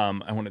I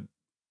want to.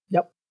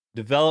 Yep.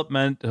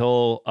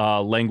 Developmental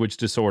language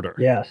disorder.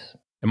 Yes.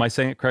 Am I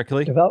saying it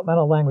correctly?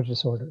 Developmental language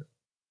disorder.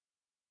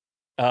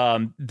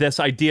 This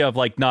idea of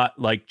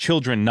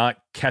children not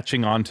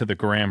catching on to the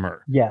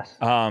grammar. Yes.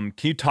 Can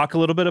you talk a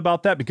little bit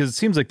about that? Because it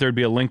seems like there'd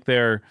be a link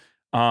there.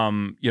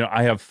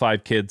 I have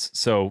 5 kids,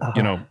 so,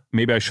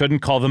 maybe I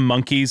shouldn't call them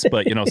monkeys,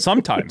 but,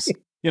 sometimes,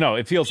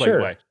 it feels like a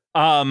way.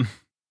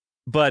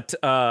 But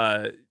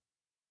can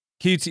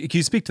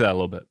you speak to that a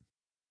little bit?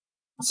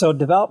 So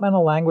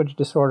developmental language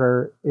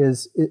disorder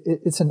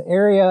it's an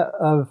area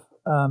of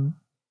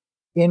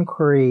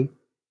inquiry.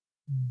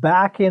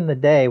 Back in the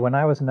day when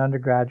I was an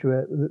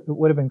undergraduate, it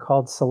would have been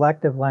called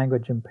selective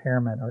language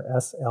impairment, or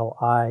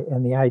SLI.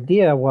 And the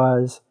idea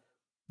was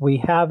we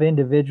have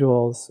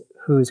individuals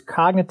whose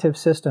cognitive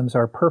systems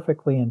are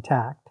perfectly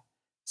intact.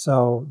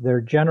 So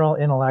their general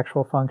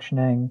intellectual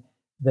functioning,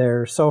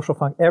 their social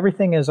function,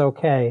 everything is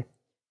okay,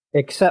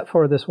 except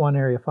for this one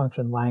area of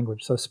function,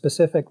 language. So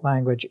specific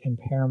language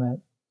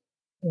impairment.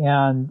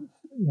 And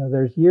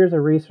there's years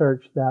of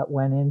research that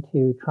went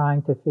into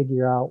trying to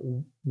figure out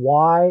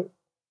why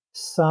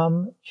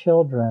some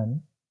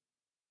children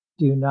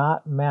do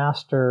not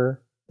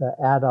master the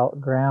adult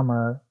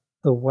grammar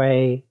the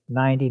way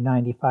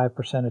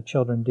 95% of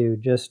children do,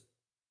 just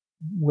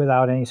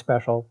without any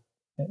special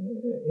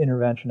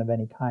intervention of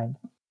any kind.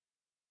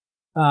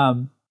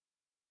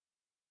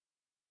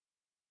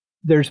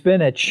 There's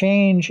been a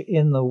change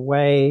in the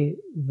way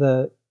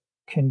the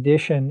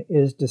condition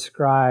is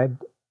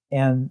described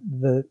and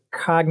the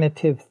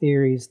cognitive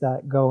theories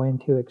that go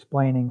into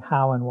explaining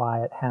how and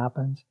why it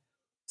happens.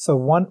 So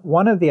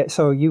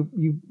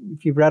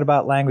if you've read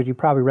about language, you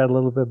probably read a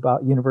little bit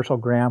about universal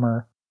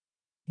grammar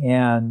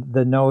and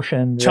the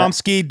notion that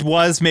Chomsky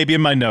was maybe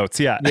in my notes.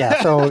 Yeah.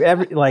 Yeah. So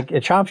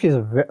Chomsky's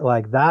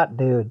that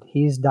dude.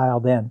 He's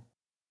dialed in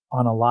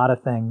on a lot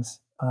of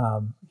things.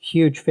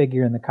 Huge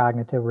figure in the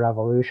cognitive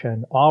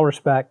revolution. All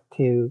respect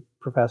to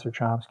Professor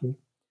Chomsky.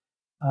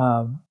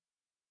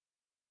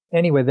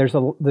 Anyway, there's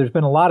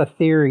been a lot of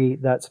theory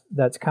that's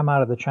come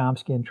out of the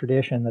Chomskyan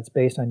tradition that's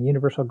based on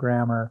universal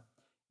grammar.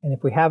 And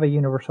if we have a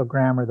universal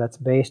grammar that's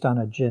based on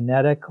a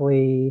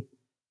genetically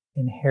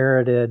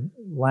inherited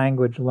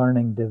language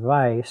learning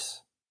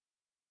device,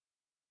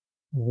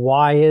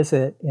 why is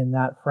it in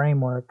that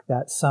framework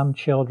that some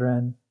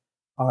children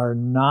are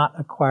not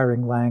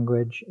acquiring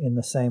language in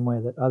the same way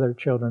that other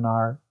children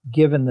are,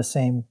 given the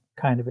same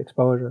kind of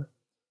exposure?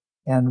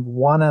 And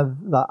one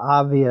of the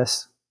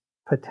obvious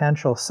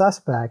potential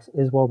suspects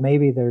is, well,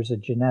 maybe there's a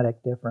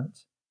genetic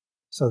difference.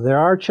 So there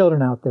are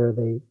children out there,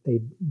 they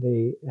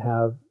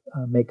have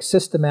make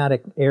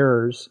systematic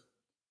errors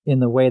in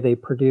the way they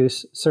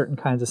produce certain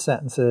kinds of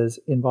sentences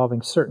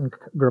involving certain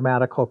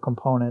grammatical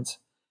components.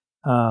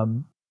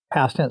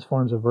 Past tense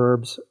forms of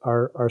verbs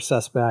are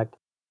suspect.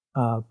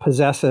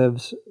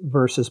 Possessives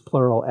versus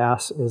plural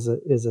s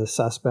is a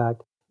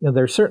suspect.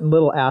 There are certain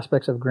little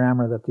aspects of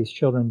grammar that these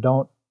children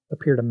don't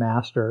appear to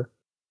master.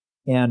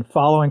 And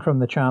following from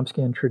the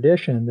Chomskyan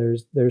tradition,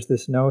 there's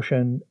this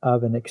notion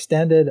of an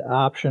extended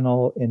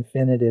optional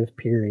infinitive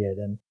period.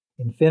 And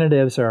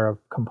infinitives are a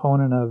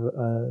component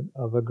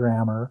of a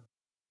grammar.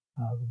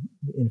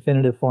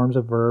 Infinitive forms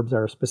of verbs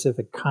are a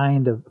specific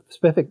kind of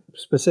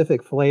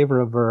specific flavor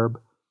of verb.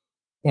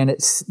 And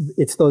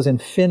it's those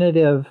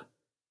infinitive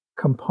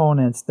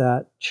components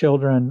that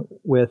children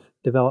with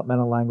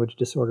developmental language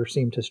disorder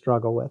seem to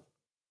struggle with.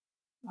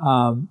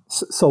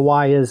 So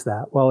why is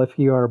that? Well, if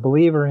you are a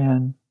believer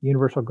in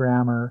universal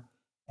grammar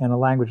and a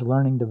language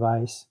learning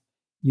device,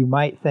 you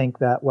might think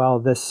that, well,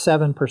 this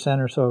 7%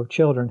 or so of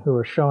children who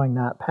are showing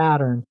that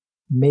pattern,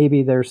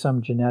 maybe there's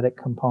some genetic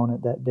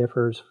component that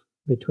differs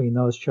between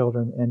those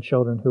children and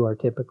children who are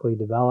typically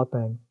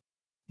developing.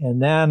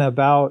 And then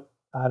about,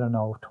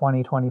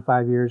 20,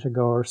 25 years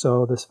ago or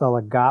so, this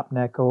fella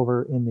Gopnik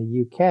over in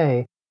the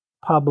UK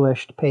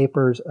published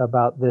papers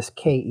about this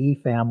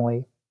KE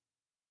family.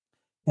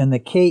 And the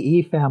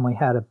KE family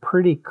had a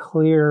pretty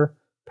clear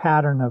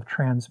pattern of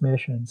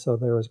transmission. So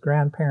there was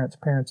grandparents,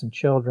 parents, and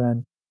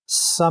children.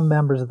 Some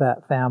members of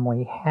that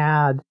family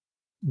had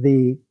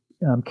the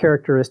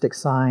characteristic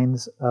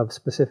signs of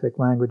specific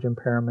language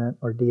impairment,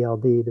 or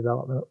DLD,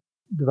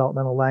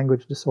 developmental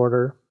language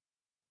disorder.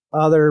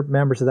 Other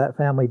members of that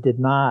family did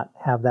not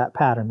have that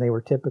pattern. They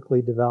were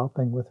typically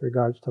developing with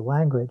regards to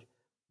language.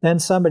 Then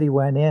somebody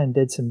went in,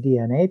 did some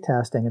DNA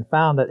testing, and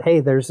found that,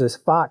 hey, there's this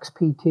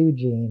FOXP2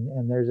 gene,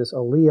 and there's this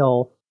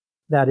allele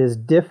that is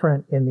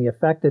different in the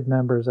affected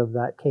members of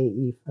that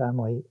KE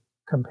family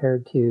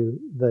compared to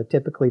the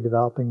typically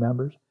developing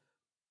members.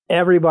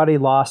 Everybody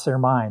lost their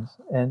minds,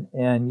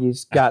 and you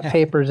got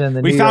papers in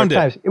the New York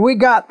Times. We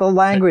got the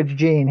language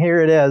gene.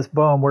 Here it is.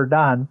 Boom, we're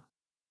done.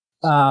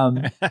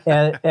 And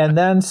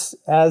then,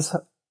 as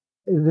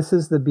this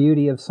is the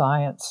beauty of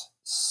science,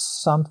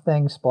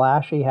 something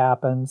splashy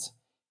happens,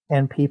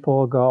 and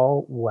people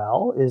go,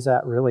 well, is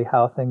that really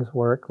how things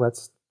work?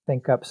 Let's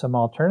think up some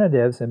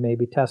alternatives and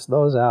maybe test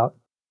those out.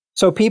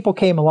 So people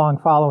came along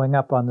following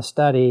up on the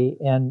study,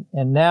 and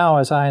now,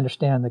 as I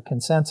understand, the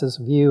consensus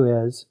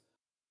view is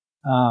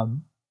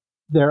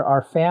there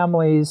are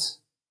families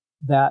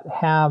that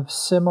have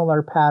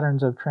similar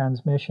patterns of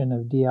transmission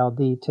of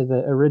DLD to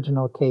the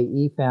original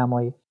KE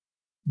family,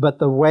 but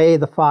the way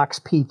the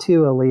FOXP2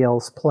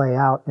 alleles play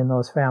out in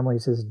those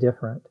families is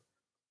different.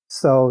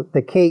 So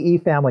the KE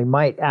family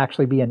might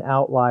actually be an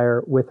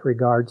outlier with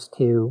regards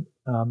to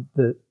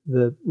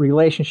the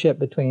relationship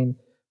between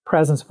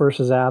presence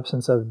versus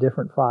absence of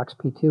different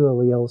FOXP2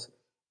 alleles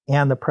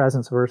and the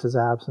presence versus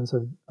absence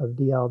of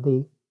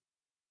DLD.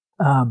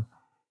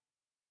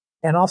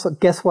 And also,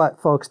 guess what,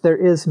 folks? There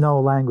is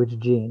no language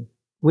gene.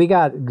 We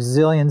got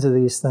zillions of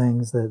these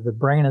things. The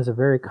brain is a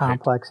very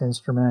complex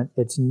instrument.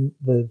 It's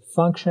the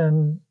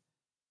function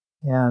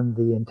and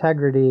the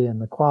integrity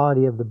and the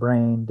quality of the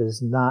brain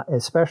does not,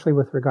 especially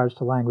with regards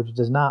to language,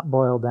 does not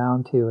boil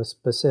down to a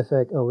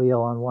specific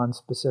allele on one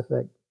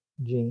specific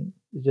gene.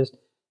 It just,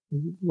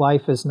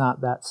 life is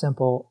not that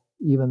simple,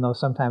 even though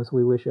sometimes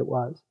we wish it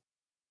was.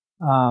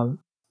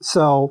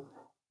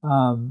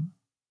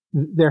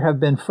 There have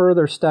been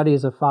further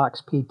studies of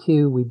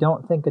FOXP2. We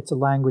don't think it's a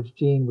language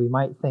gene. We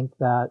might think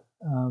that,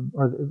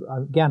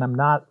 again, I'm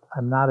not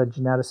a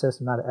geneticist.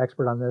 I'm not an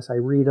expert on this. I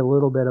read a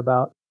little bit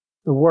about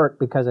the work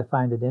because I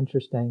find it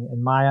interesting.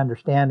 And my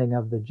understanding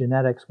of the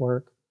genetics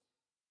work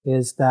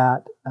is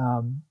that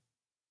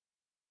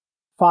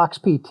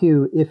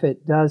FOXP2, if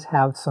it does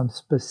have some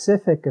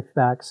specific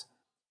effects,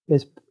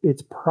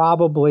 it's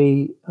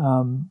probably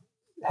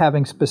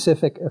having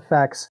specific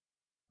effects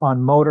on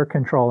motor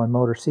control and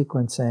motor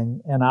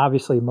sequencing. And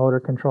obviously motor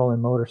control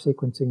and motor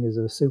sequencing is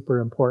a super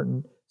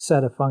important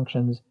set of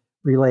functions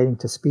relating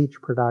to speech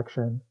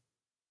production.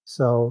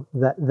 So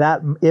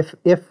that if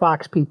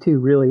FOXP2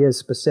 really is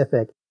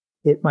specific,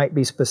 it might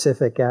be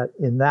specific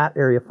in that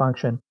area of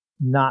function,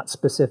 not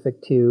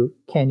specific to,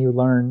 can you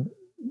learn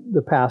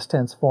the past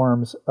tense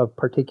forms of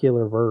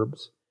particular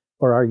verbs,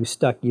 or are you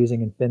stuck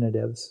using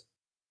infinitives?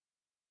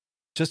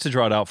 Just to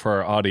draw it out for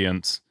our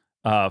audience,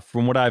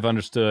 from what I've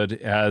understood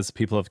as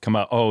people have come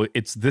out,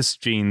 it's this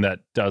gene that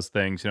does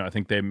things. I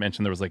think they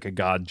mentioned there was like a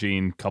God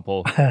gene a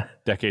couple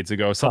decades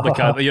ago. Something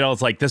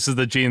it's like, this is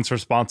the genes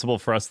responsible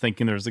for us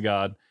thinking there's a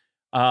God.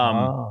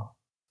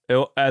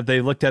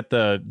 They looked at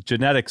the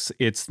genetics.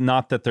 It's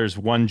not that there's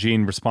one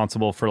gene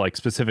responsible for like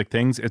specific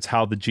things. It's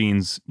how the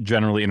genes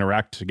generally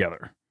interact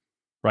together.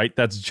 Right?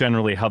 That's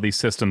generally how these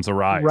systems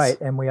arise. Right.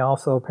 And we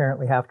also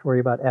apparently have to worry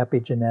about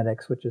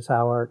epigenetics, which is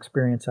how our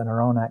experience and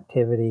our own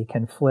activity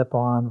can flip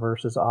on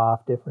versus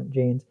off different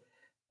genes.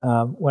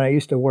 When I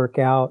used to work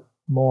out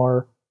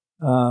more,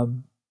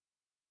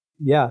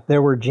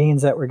 there were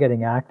genes that were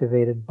getting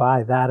activated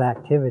by that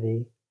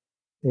activity.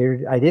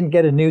 I didn't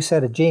get a new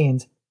set of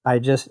genes. I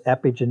just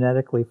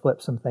epigenetically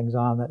flipped some things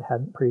on that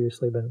hadn't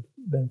previously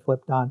been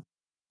flipped on.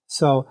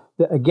 So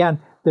again,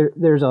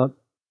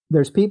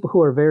 there's people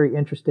who are very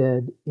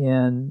interested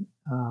in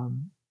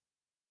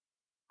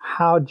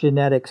how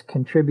genetics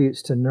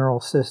contributes to neural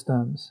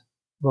systems,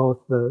 both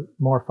the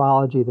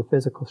morphology, the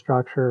physical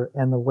structure,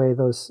 and the way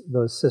those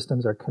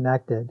systems are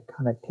connected,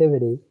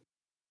 connectivity.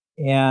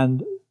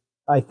 And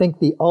I think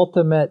the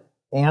ultimate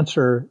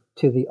answer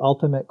to the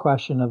ultimate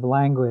question of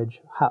language,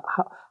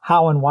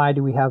 how and why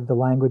do we have the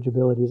language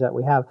abilities that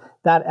we have,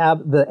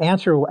 the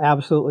answer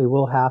absolutely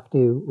will have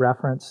to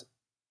reference,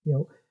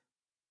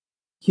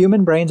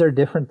 Human brains are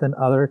different than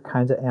other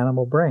kinds of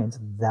animal brains.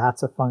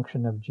 That's a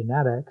function of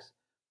genetics.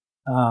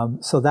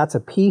 So that's a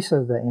piece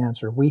of the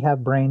answer. We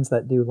have brains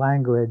that do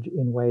language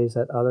in ways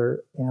that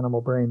other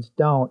animal brains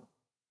don't.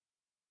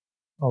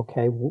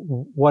 Okay,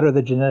 what are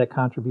the genetic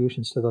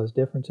contributions to those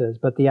differences?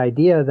 But the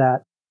idea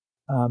that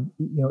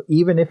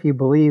even if you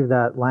believe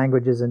that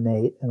language is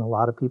innate, and a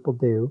lot of people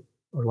do,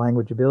 or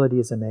language ability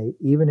is innate,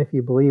 even if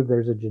you believe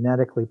there's a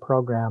genetically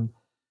programmed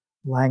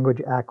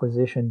language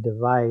acquisition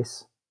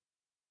device,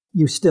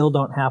 you still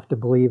don't have to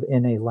believe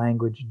in a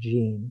language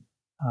gene.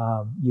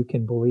 You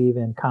can believe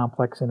in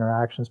complex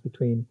interactions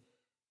between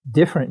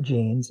different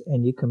genes,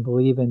 and you can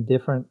believe in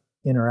different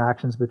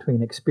interactions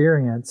between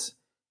experience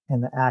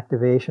and the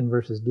activation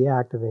versus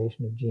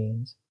deactivation of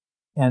genes.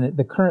 And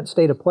the current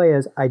state of play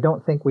is I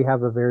don't think we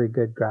have a very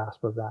good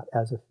grasp of that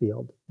as a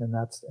field. And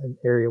that's an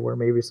area where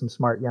maybe some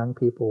smart young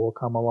people will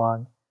come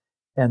along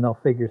and they'll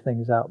figure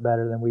things out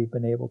better than we've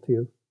been able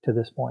to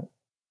this point.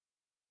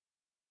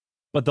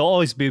 But they'll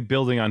always be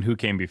building on who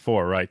came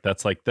before, right?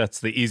 That's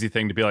the easy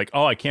thing to be like,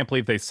 oh, I can't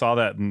believe they saw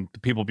that and the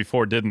people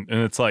before didn't.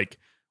 And it's like,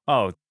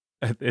 oh,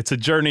 it's a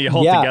journey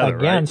altogether. Yeah,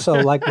 again, right? So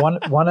like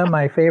one of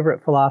my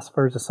favorite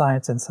philosophers of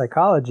science and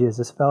psychology is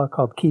this fellow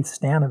called Keith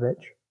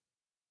Stanovich,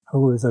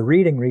 who was a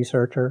reading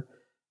researcher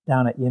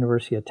down at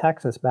University of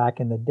Texas back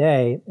in the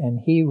day. And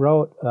he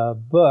wrote a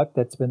book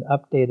that's been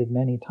updated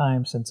many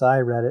times since I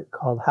read it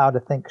called How to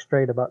Think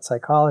Straight About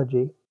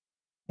Psychology.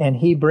 And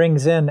he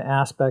brings in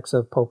aspects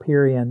of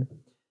Popperian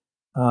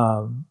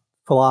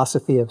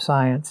philosophy of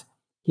science.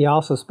 He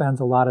also spends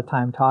a lot of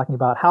time talking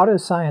about how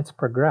does science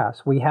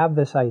progress? We have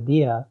this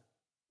idea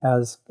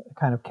as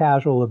kind of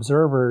casual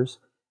observers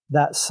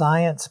that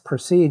science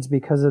proceeds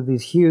because of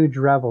these huge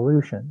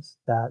revolutions,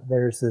 that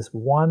there's this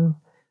one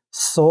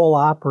sole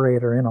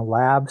operator in a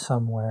lab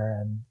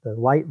somewhere and the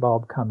light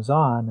bulb comes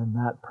on and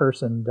that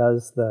person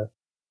does the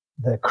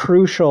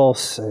crucial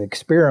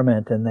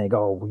experiment and they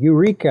go,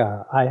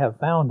 Eureka, I have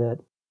found it.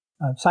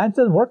 Science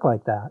doesn't work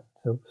like that.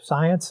 So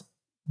science,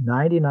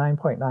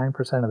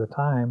 99.9% of the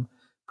time,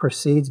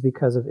 proceeds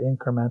because of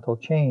incremental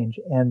change.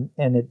 And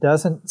it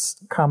doesn't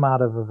come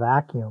out of a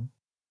vacuum.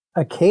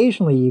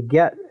 Occasionally you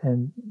get,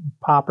 and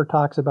Popper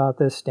talks about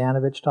this,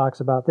 Stanovich talks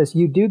about this,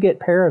 you do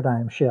get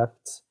paradigm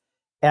shifts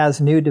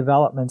as new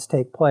developments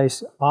take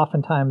place,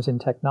 oftentimes in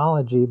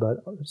technology, but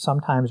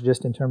sometimes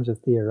just in terms of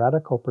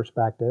theoretical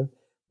perspective.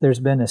 There's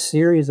been a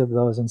series of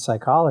those in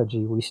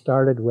psychology. We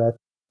started with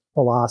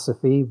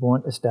philosophy.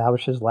 Wundt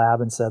established his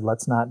lab and said,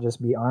 let's not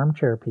just be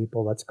armchair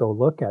people, let's go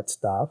look at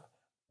stuff.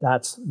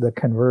 That's the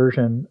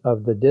conversion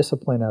of the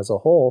discipline as a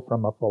whole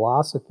from a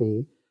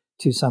philosophy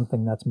to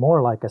something that's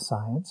more like a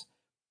science.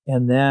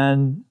 And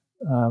then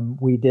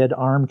we did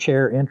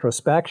armchair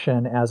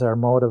introspection as our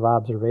mode of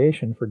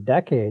observation for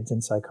decades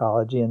in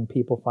psychology. And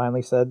people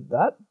finally said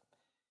that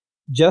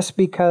just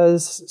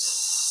because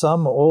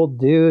some old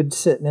dude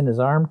sitting in his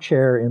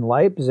armchair in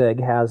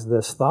Leipzig has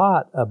this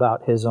thought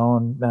about his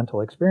own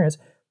mental experience,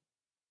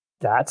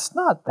 that's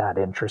not that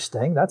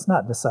interesting. That's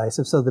not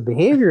decisive. So the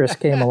behaviorists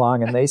came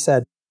along and they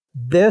said,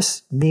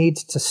 this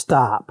needs to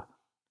stop.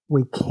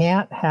 We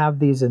can't have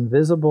these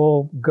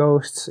invisible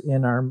ghosts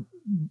in our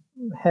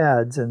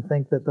heads and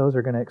think that those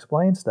are going to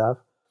explain stuff.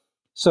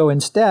 So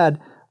instead,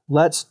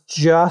 let's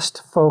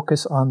just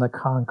focus on the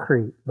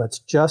concrete. Let's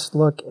just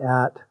look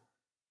at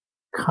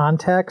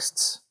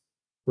contexts,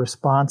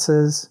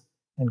 responses,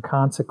 and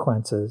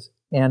consequences.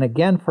 And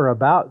again, for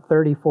about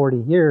 30, 40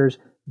 years,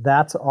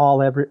 that's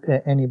all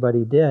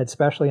anybody did,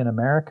 especially in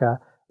America.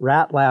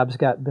 Rat labs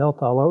got built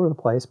all over the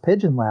place.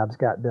 Pigeon labs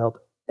got built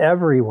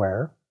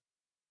everywhere.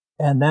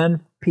 And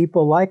then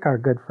people like our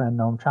good friend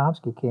Noam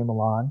Chomsky came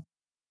along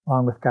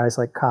with guys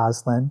like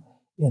Coslin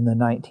in the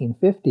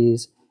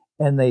 1950s,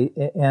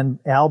 and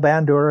Al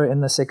Bandura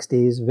in the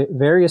 60s.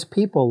 Various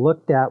people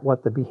looked at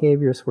what the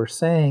behaviorists were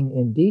saying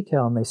in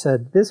detail, and they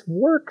said, this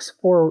works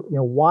for,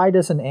 why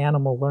does an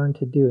animal learn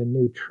to do a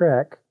new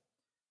trick?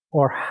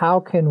 Or how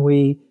can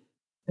we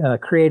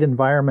create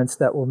environments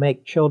that will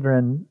make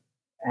children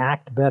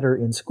act better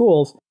in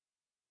schools?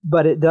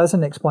 But it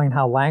doesn't explain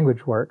how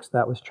language works.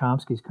 That was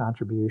Chomsky's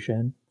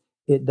contribution.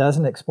 It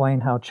doesn't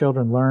explain how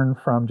children learn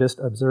from just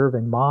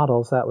observing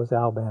models. That was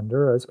Al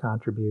Bandura's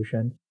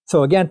contribution.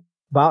 So again,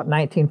 about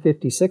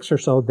 1956 or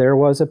so, there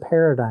was a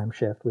paradigm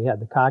shift. We had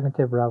the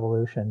cognitive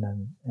revolution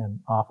and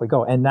off we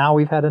go. And now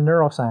we've had a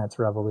neuroscience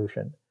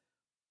revolution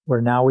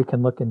where now we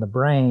can look in the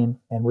brain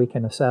and we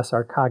can assess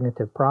our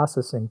cognitive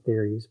processing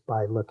theories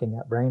by looking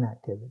at brain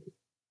activity.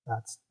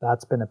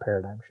 That's been a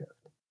paradigm shift.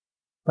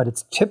 But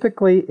it's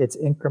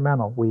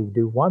incremental. We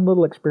do one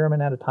little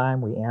experiment at a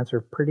time. We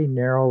answer pretty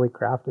narrowly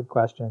crafted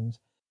questions.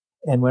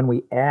 And when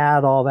we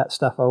add all that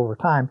stuff over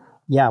time,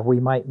 yeah, we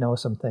might know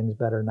some things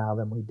better now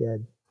than we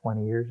did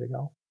 20 years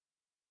ago.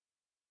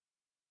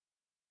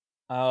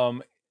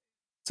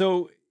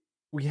 So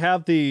we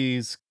have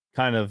these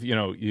kind of,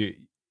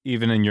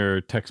 even in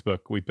your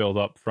textbook, we build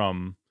up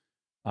from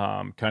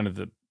kind of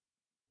the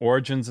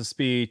origins of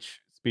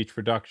speech, speech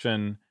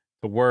production,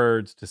 to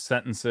words, to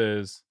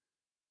sentences,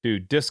 to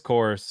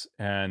discourse,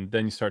 and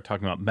then you start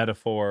talking about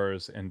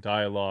metaphors and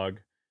dialogue.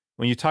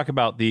 When you talk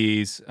about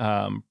these,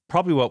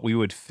 probably what we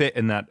would fit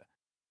in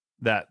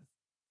that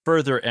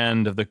further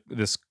end of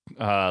this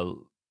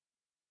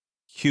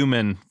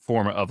human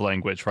form of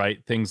language,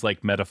 right? Things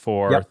like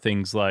metaphor, Yep.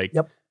 things like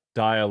Yep.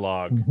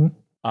 dialogue. Mm-hmm.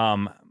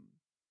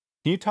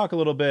 Can you talk a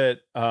little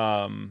bit,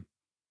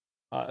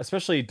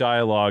 especially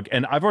dialogue?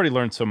 And I've already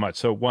learned so much.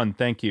 So one,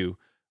 thank you.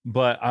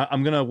 But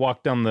I'm going to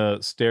walk down the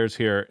stairs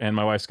here, and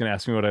my wife's going to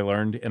ask me what I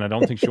learned, and I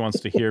don't think she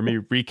wants to hear me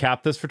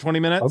recap this for 20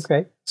 minutes.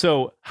 Okay.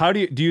 So how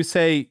do you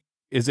say,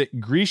 is it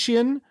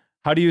Grecian?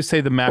 How do you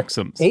say the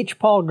maxims? H.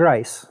 Paul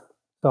Grice.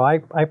 So I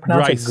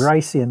pronounce Grice. it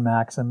Gricean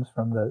maxims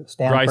from the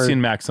Stanford Gricean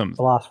maxims.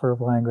 philosopher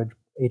of language,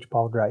 H.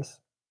 Paul Grice.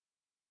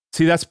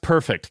 See, that's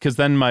perfect, because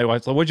then my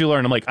wife's like, what'd you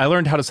learn? I'm like, I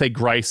learned how to say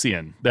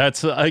Gricean.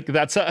 That's a,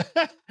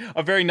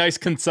 a very nice,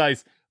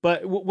 concise.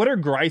 But what are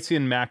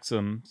Gricean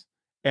maxims,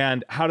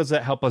 and how does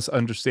that help us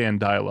understand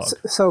dialogue?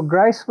 So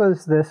Grice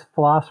was this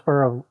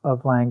philosopher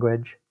of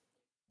language,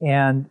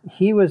 and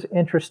he was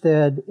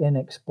interested in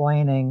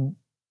explaining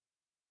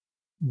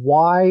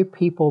why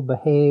people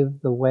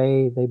behave the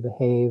way they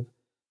behave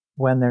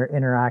when they're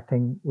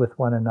interacting with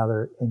one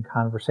another in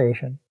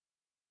conversation.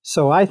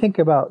 So I think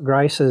about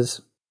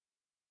Grice's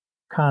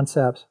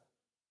concepts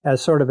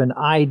as sort of an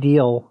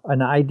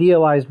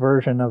idealized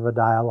version of a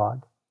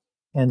dialogue.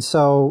 And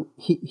so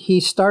he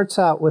starts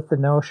out with the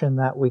notion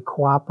that we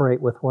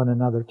cooperate with one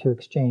another to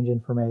exchange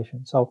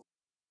information. So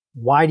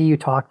why do you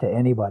talk to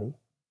anybody?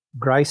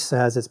 Grice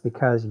says it's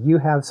because you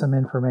have some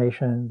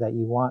information that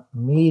you want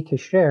me to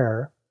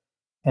share.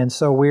 And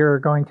so we're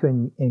going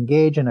to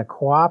engage in a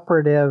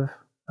cooperative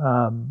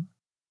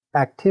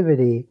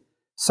activity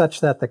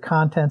such that the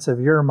contents of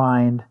your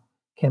mind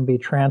can be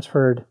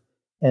transferred,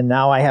 and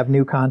now I have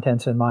new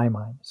contents in my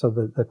mind. So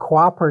the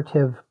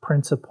cooperative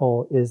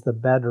principle is the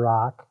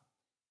bedrock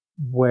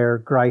where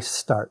Grice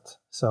starts.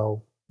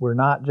 So we're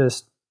not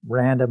just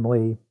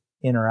randomly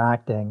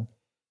interacting.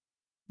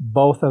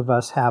 Both of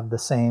us have the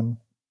same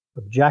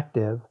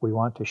objective. We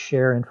want to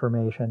share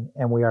information,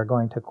 and we are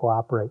going to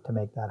cooperate to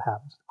make that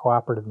happen.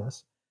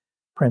 Cooperativeness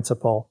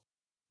principle.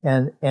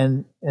 And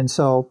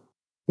so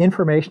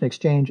information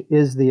exchange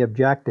is the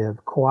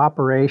objective.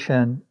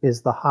 Cooperation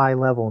is the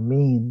high-level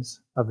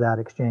means of that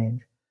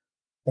exchange.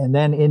 And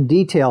then in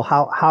detail,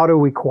 how do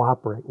we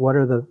cooperate? What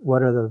are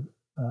the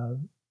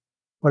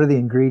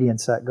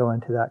ingredients that go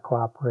into that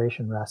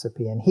cooperation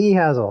recipe? And he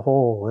has a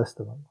whole list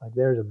of them. Like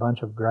there's a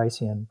bunch of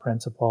Gricean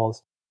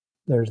principles.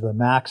 There's the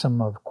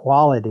maxim of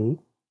quality.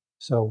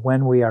 So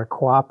when we are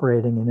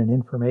cooperating in an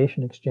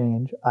information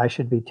exchange, I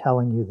should be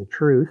telling you the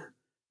truth,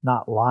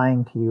 not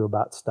lying to you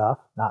about stuff,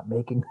 not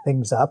making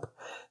things up.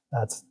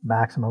 That's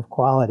maxim of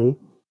quality.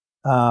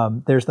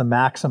 There's the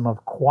maxim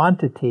of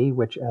quantity,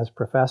 which as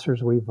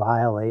professors we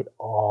violate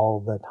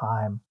all the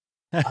time.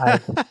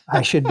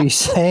 I should be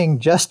saying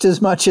just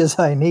as much as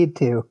I need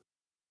to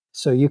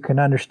so you can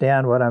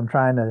understand what I'm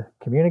trying to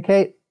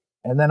communicate,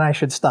 and then I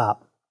should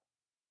stop.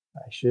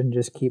 I shouldn't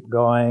just keep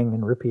going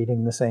and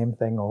repeating the same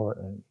thing over.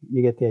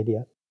 You get the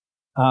idea.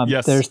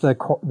 Yes. There's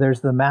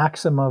the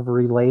maxim of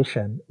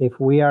relation. If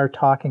we are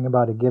talking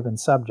about a given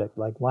subject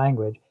like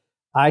language,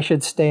 I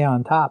should stay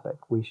on topic.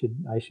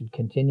 I should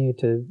continue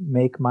to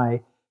make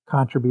my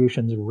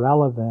contributions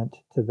relevant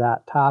to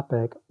that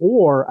topic,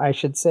 or I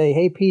should say,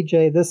 hey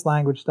PJ, this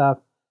language stuff,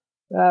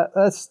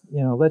 let's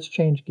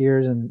change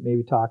gears and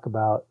maybe talk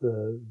about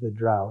the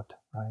drought,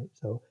 right?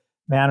 So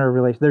manner of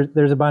relation.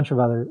 There's a bunch of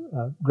other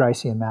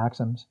Gricean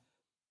maxims,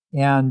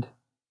 and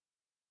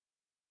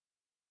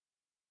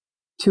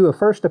to a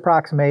first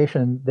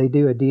approximation, they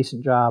do a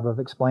decent job of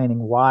explaining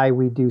why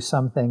we do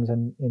some things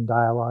in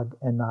dialogue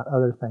and not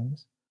other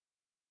things.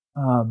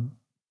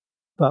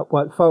 But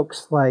what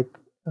folks like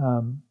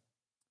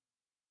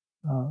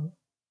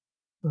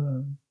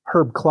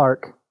Herb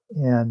Clark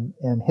and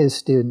his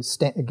students,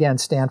 again,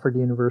 Stanford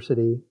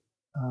University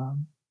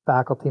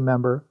faculty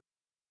member,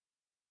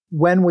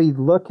 when we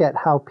look at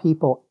how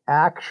people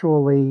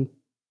actually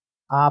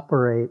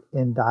operate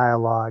in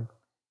dialogue,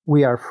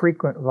 we are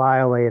frequent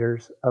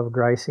violators of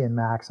Gricean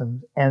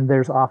maxims, and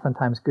there's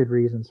oftentimes good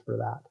reasons for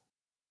that.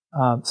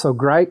 So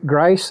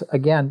Grice,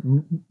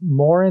 again,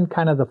 more in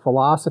kind of the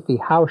philosophy,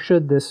 how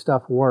should this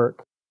stuff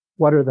work?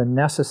 What are the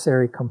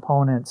necessary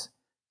components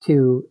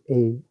to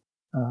a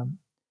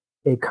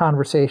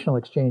conversational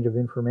exchange of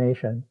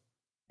information?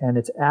 And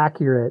it's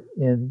accurate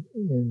in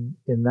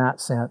that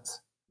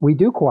sense. We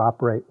do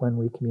cooperate when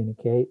we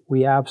communicate.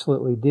 We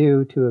absolutely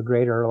do, to a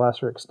greater or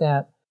lesser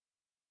extent,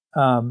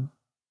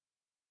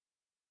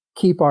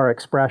 keep our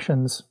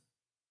expressions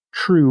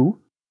true.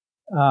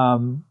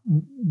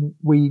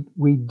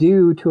 We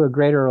do, to a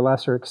greater or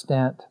lesser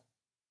extent,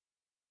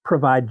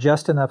 provide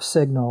just enough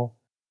signal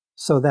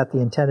so that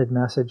the intended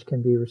message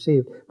can be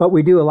received. But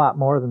we do a lot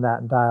more than that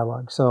in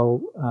dialogue.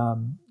 So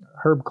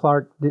Herb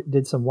Clark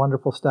did some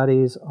wonderful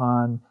studies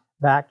on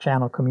back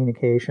channel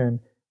communication,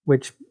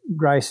 which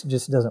Grice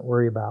just doesn't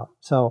worry about.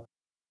 So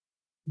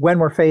when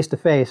we're face to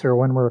face or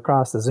when we're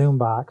across the Zoom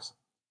box,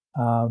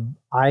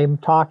 I'm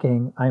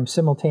talking, I'm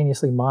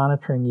simultaneously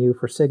monitoring you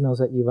for signals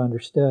that you've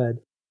understood.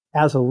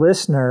 As a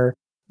listener,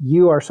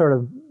 you are sort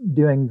of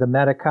doing the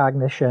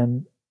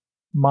metacognition,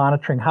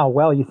 monitoring how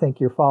well you think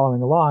you're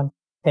following along,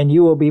 and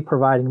you will be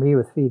providing me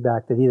with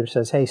feedback that either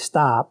says, hey,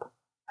 stop,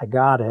 I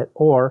got it,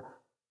 or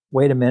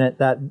wait a minute,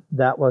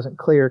 that wasn't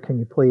clear, can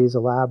you please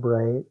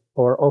elaborate?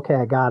 Or, okay,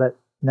 I got it,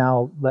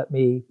 now let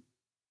me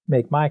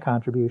make my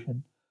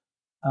contribution.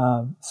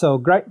 So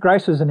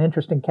Grice was an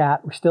interesting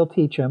cat. We still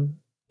teach him.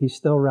 He's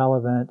still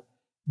relevant,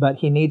 but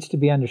he needs to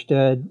be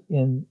understood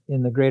in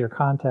the greater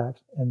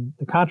context. And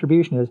the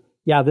contribution is,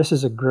 yeah, this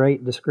is a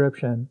great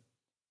description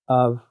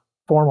of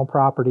formal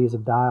properties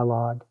of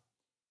dialogue.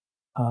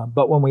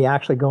 But when we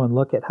actually go and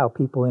look at how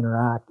people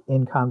interact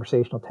in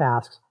conversational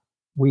tasks,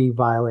 we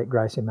violate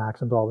Gricean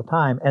maxims all the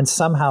time. And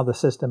somehow the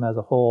system as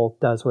a whole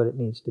does what it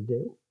needs to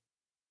do.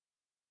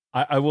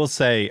 I will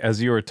say,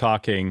 as you were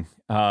talking,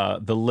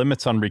 the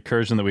limits on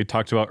recursion that we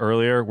talked about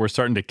earlier were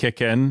starting to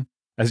kick in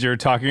as you were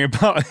talking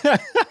about.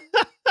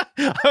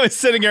 I was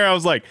sitting here, I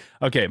was like,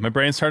 okay, my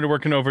brain's starting to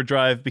work in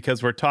overdrive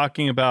because we're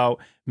talking about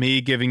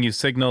me giving you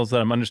signals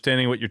that I'm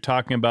understanding what you're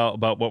talking about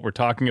what we're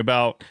talking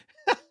about.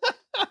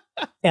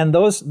 And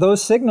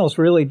those signals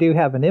really do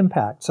have an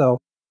impact. So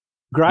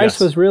Grice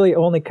was really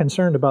only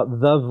concerned about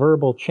the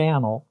verbal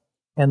channel.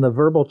 And the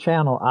verbal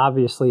channel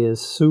obviously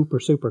is super,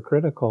 super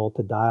critical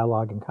to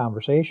dialogue and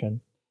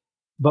conversation.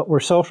 But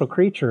we're social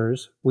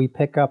creatures. We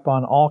pick up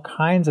on all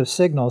kinds of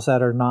signals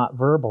that are not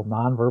verbal,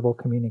 nonverbal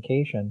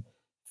communication,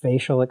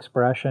 facial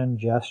expression,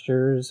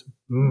 gestures,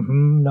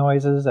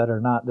 noises that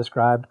are not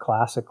described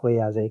classically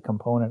as a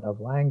component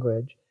of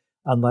language,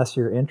 unless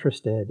you're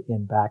interested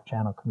in back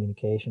channel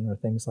communication or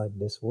things like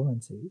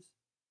disfluencies.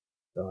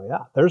 So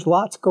yeah, there's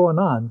lots going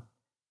on.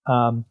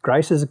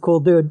 Grice is a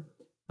cool dude,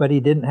 but he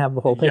didn't have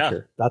the whole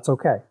picture. Yeah. That's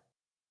okay.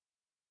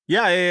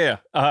 Yeah.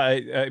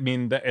 I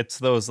mean, it's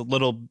those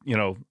little,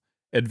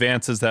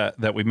 advances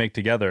that we make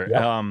together.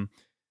 Yep.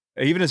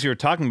 Even as you were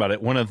talking about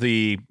it, one of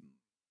the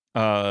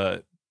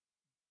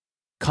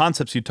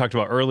concepts you talked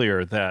about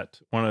earlier, that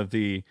one of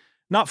the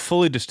not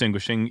fully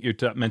distinguishing, you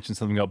mentioned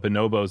something about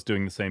bonobos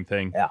doing the same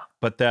thing,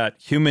 but that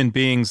human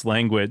beings'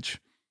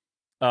 language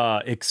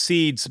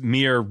exceeds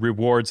mere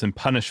rewards and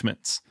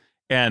punishments.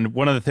 And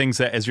one of the things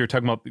that, as you're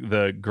talking about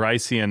the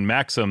Gricean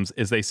maxims,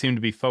 is they seem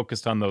to be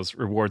focused on those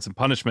rewards and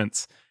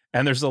punishments.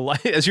 And there's a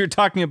lot, as you're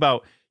talking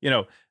about,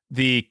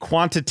 the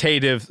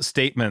quantitative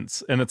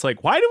statements, and it's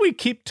like, why do we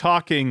keep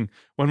talking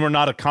when we're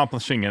not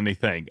accomplishing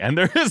anything? And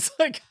there is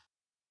like,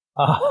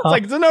 it's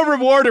like there's no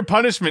reward or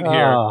punishment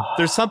here.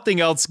 There's something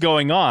else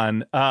going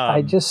on.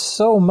 I just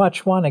so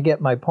much want to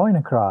get my point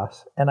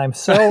across, and I'm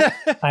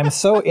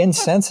so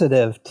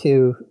insensitive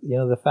to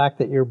the fact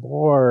that you're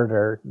bored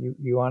or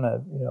you want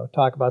to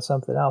talk about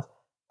something else.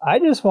 I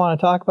just want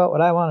to talk about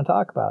what I want to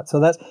talk about. So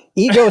that's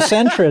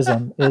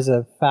egocentrism is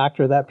a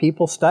factor that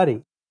people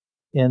study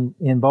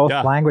in both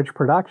language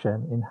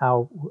production, in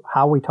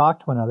how we talk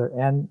to one another,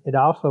 and it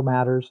also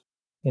matters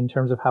in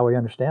terms of how we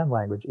understand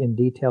language in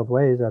detailed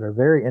ways that are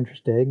very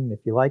interesting. And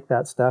if you like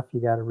that stuff,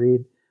 you got to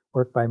read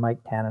work by Mike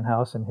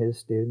Tannenhouse and his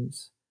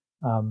students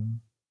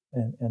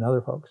and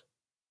other folks.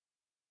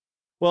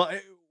 Well,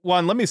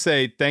 Juan, let me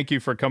say thank you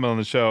for coming on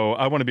the show.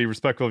 I want to be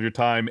respectful of your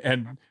time.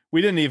 And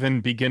we didn't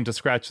even begin to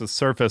scratch the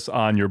surface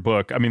on your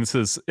book. I mean, this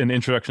is an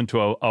introduction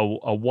to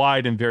a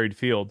wide and varied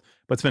field,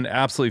 but it's been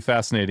absolutely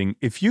fascinating.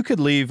 If you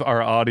could leave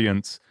our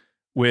audience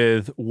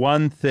with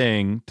one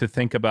thing to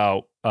think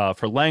about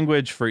for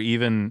language, for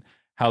even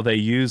how they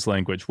use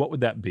language, what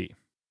would that be?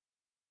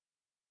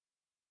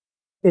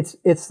 It's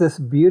this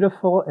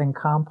beautiful and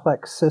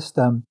complex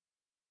system.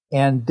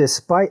 And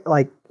despite,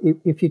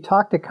 if you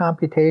talk to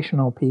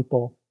computational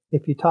people,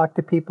 if you talk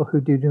to people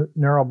who do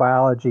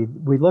neurobiology,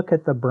 we look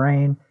at the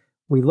brain,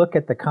 we look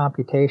at the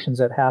computations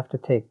that have to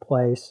take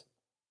place.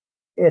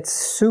 It's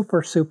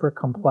super, super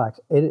complex.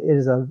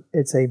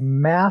 It's a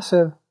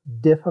massive,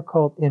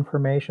 difficult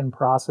information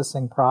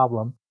processing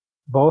problem,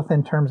 both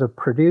in terms of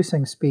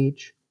producing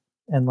speech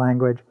and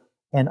language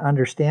and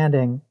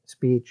understanding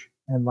speech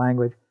and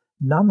language.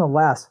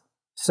 Nonetheless,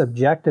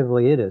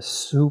 subjectively, it is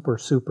super,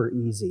 super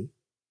easy.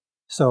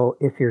 So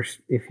if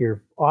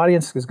your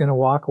audience is going to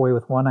walk away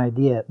with one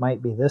idea, it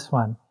might be this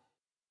one.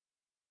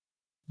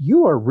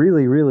 You are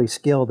really, really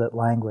skilled at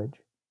language.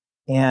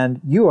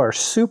 And you are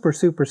super,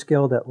 super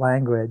skilled at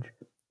language,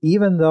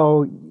 even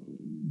though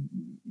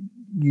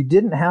you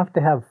didn't have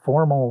to have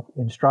formal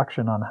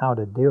instruction on how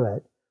to do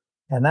it.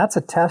 And that's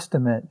a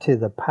testament to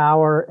the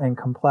power and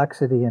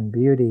complexity and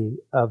beauty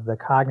of the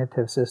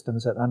cognitive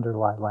systems that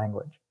underlie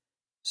language.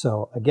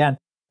 So again,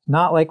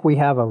 not like we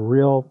have a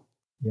real,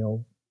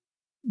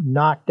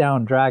 knock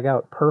down, drag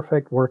out,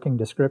 perfect working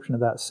description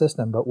of that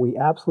system, but we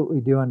absolutely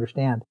do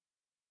understand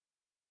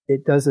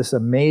it does this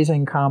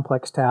amazing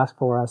complex task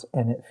for us,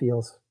 and it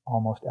feels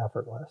almost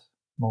effortless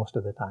most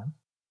of the time.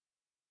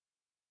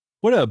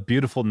 What a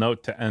beautiful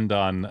note to end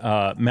on.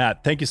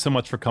 Matt, thank you so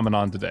much for coming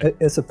on today.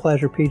 It's a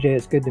pleasure, PJ.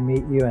 It's good to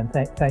meet you, and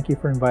thank you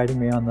for inviting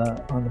me on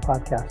the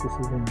podcast. This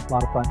has been a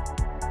lot of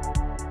fun.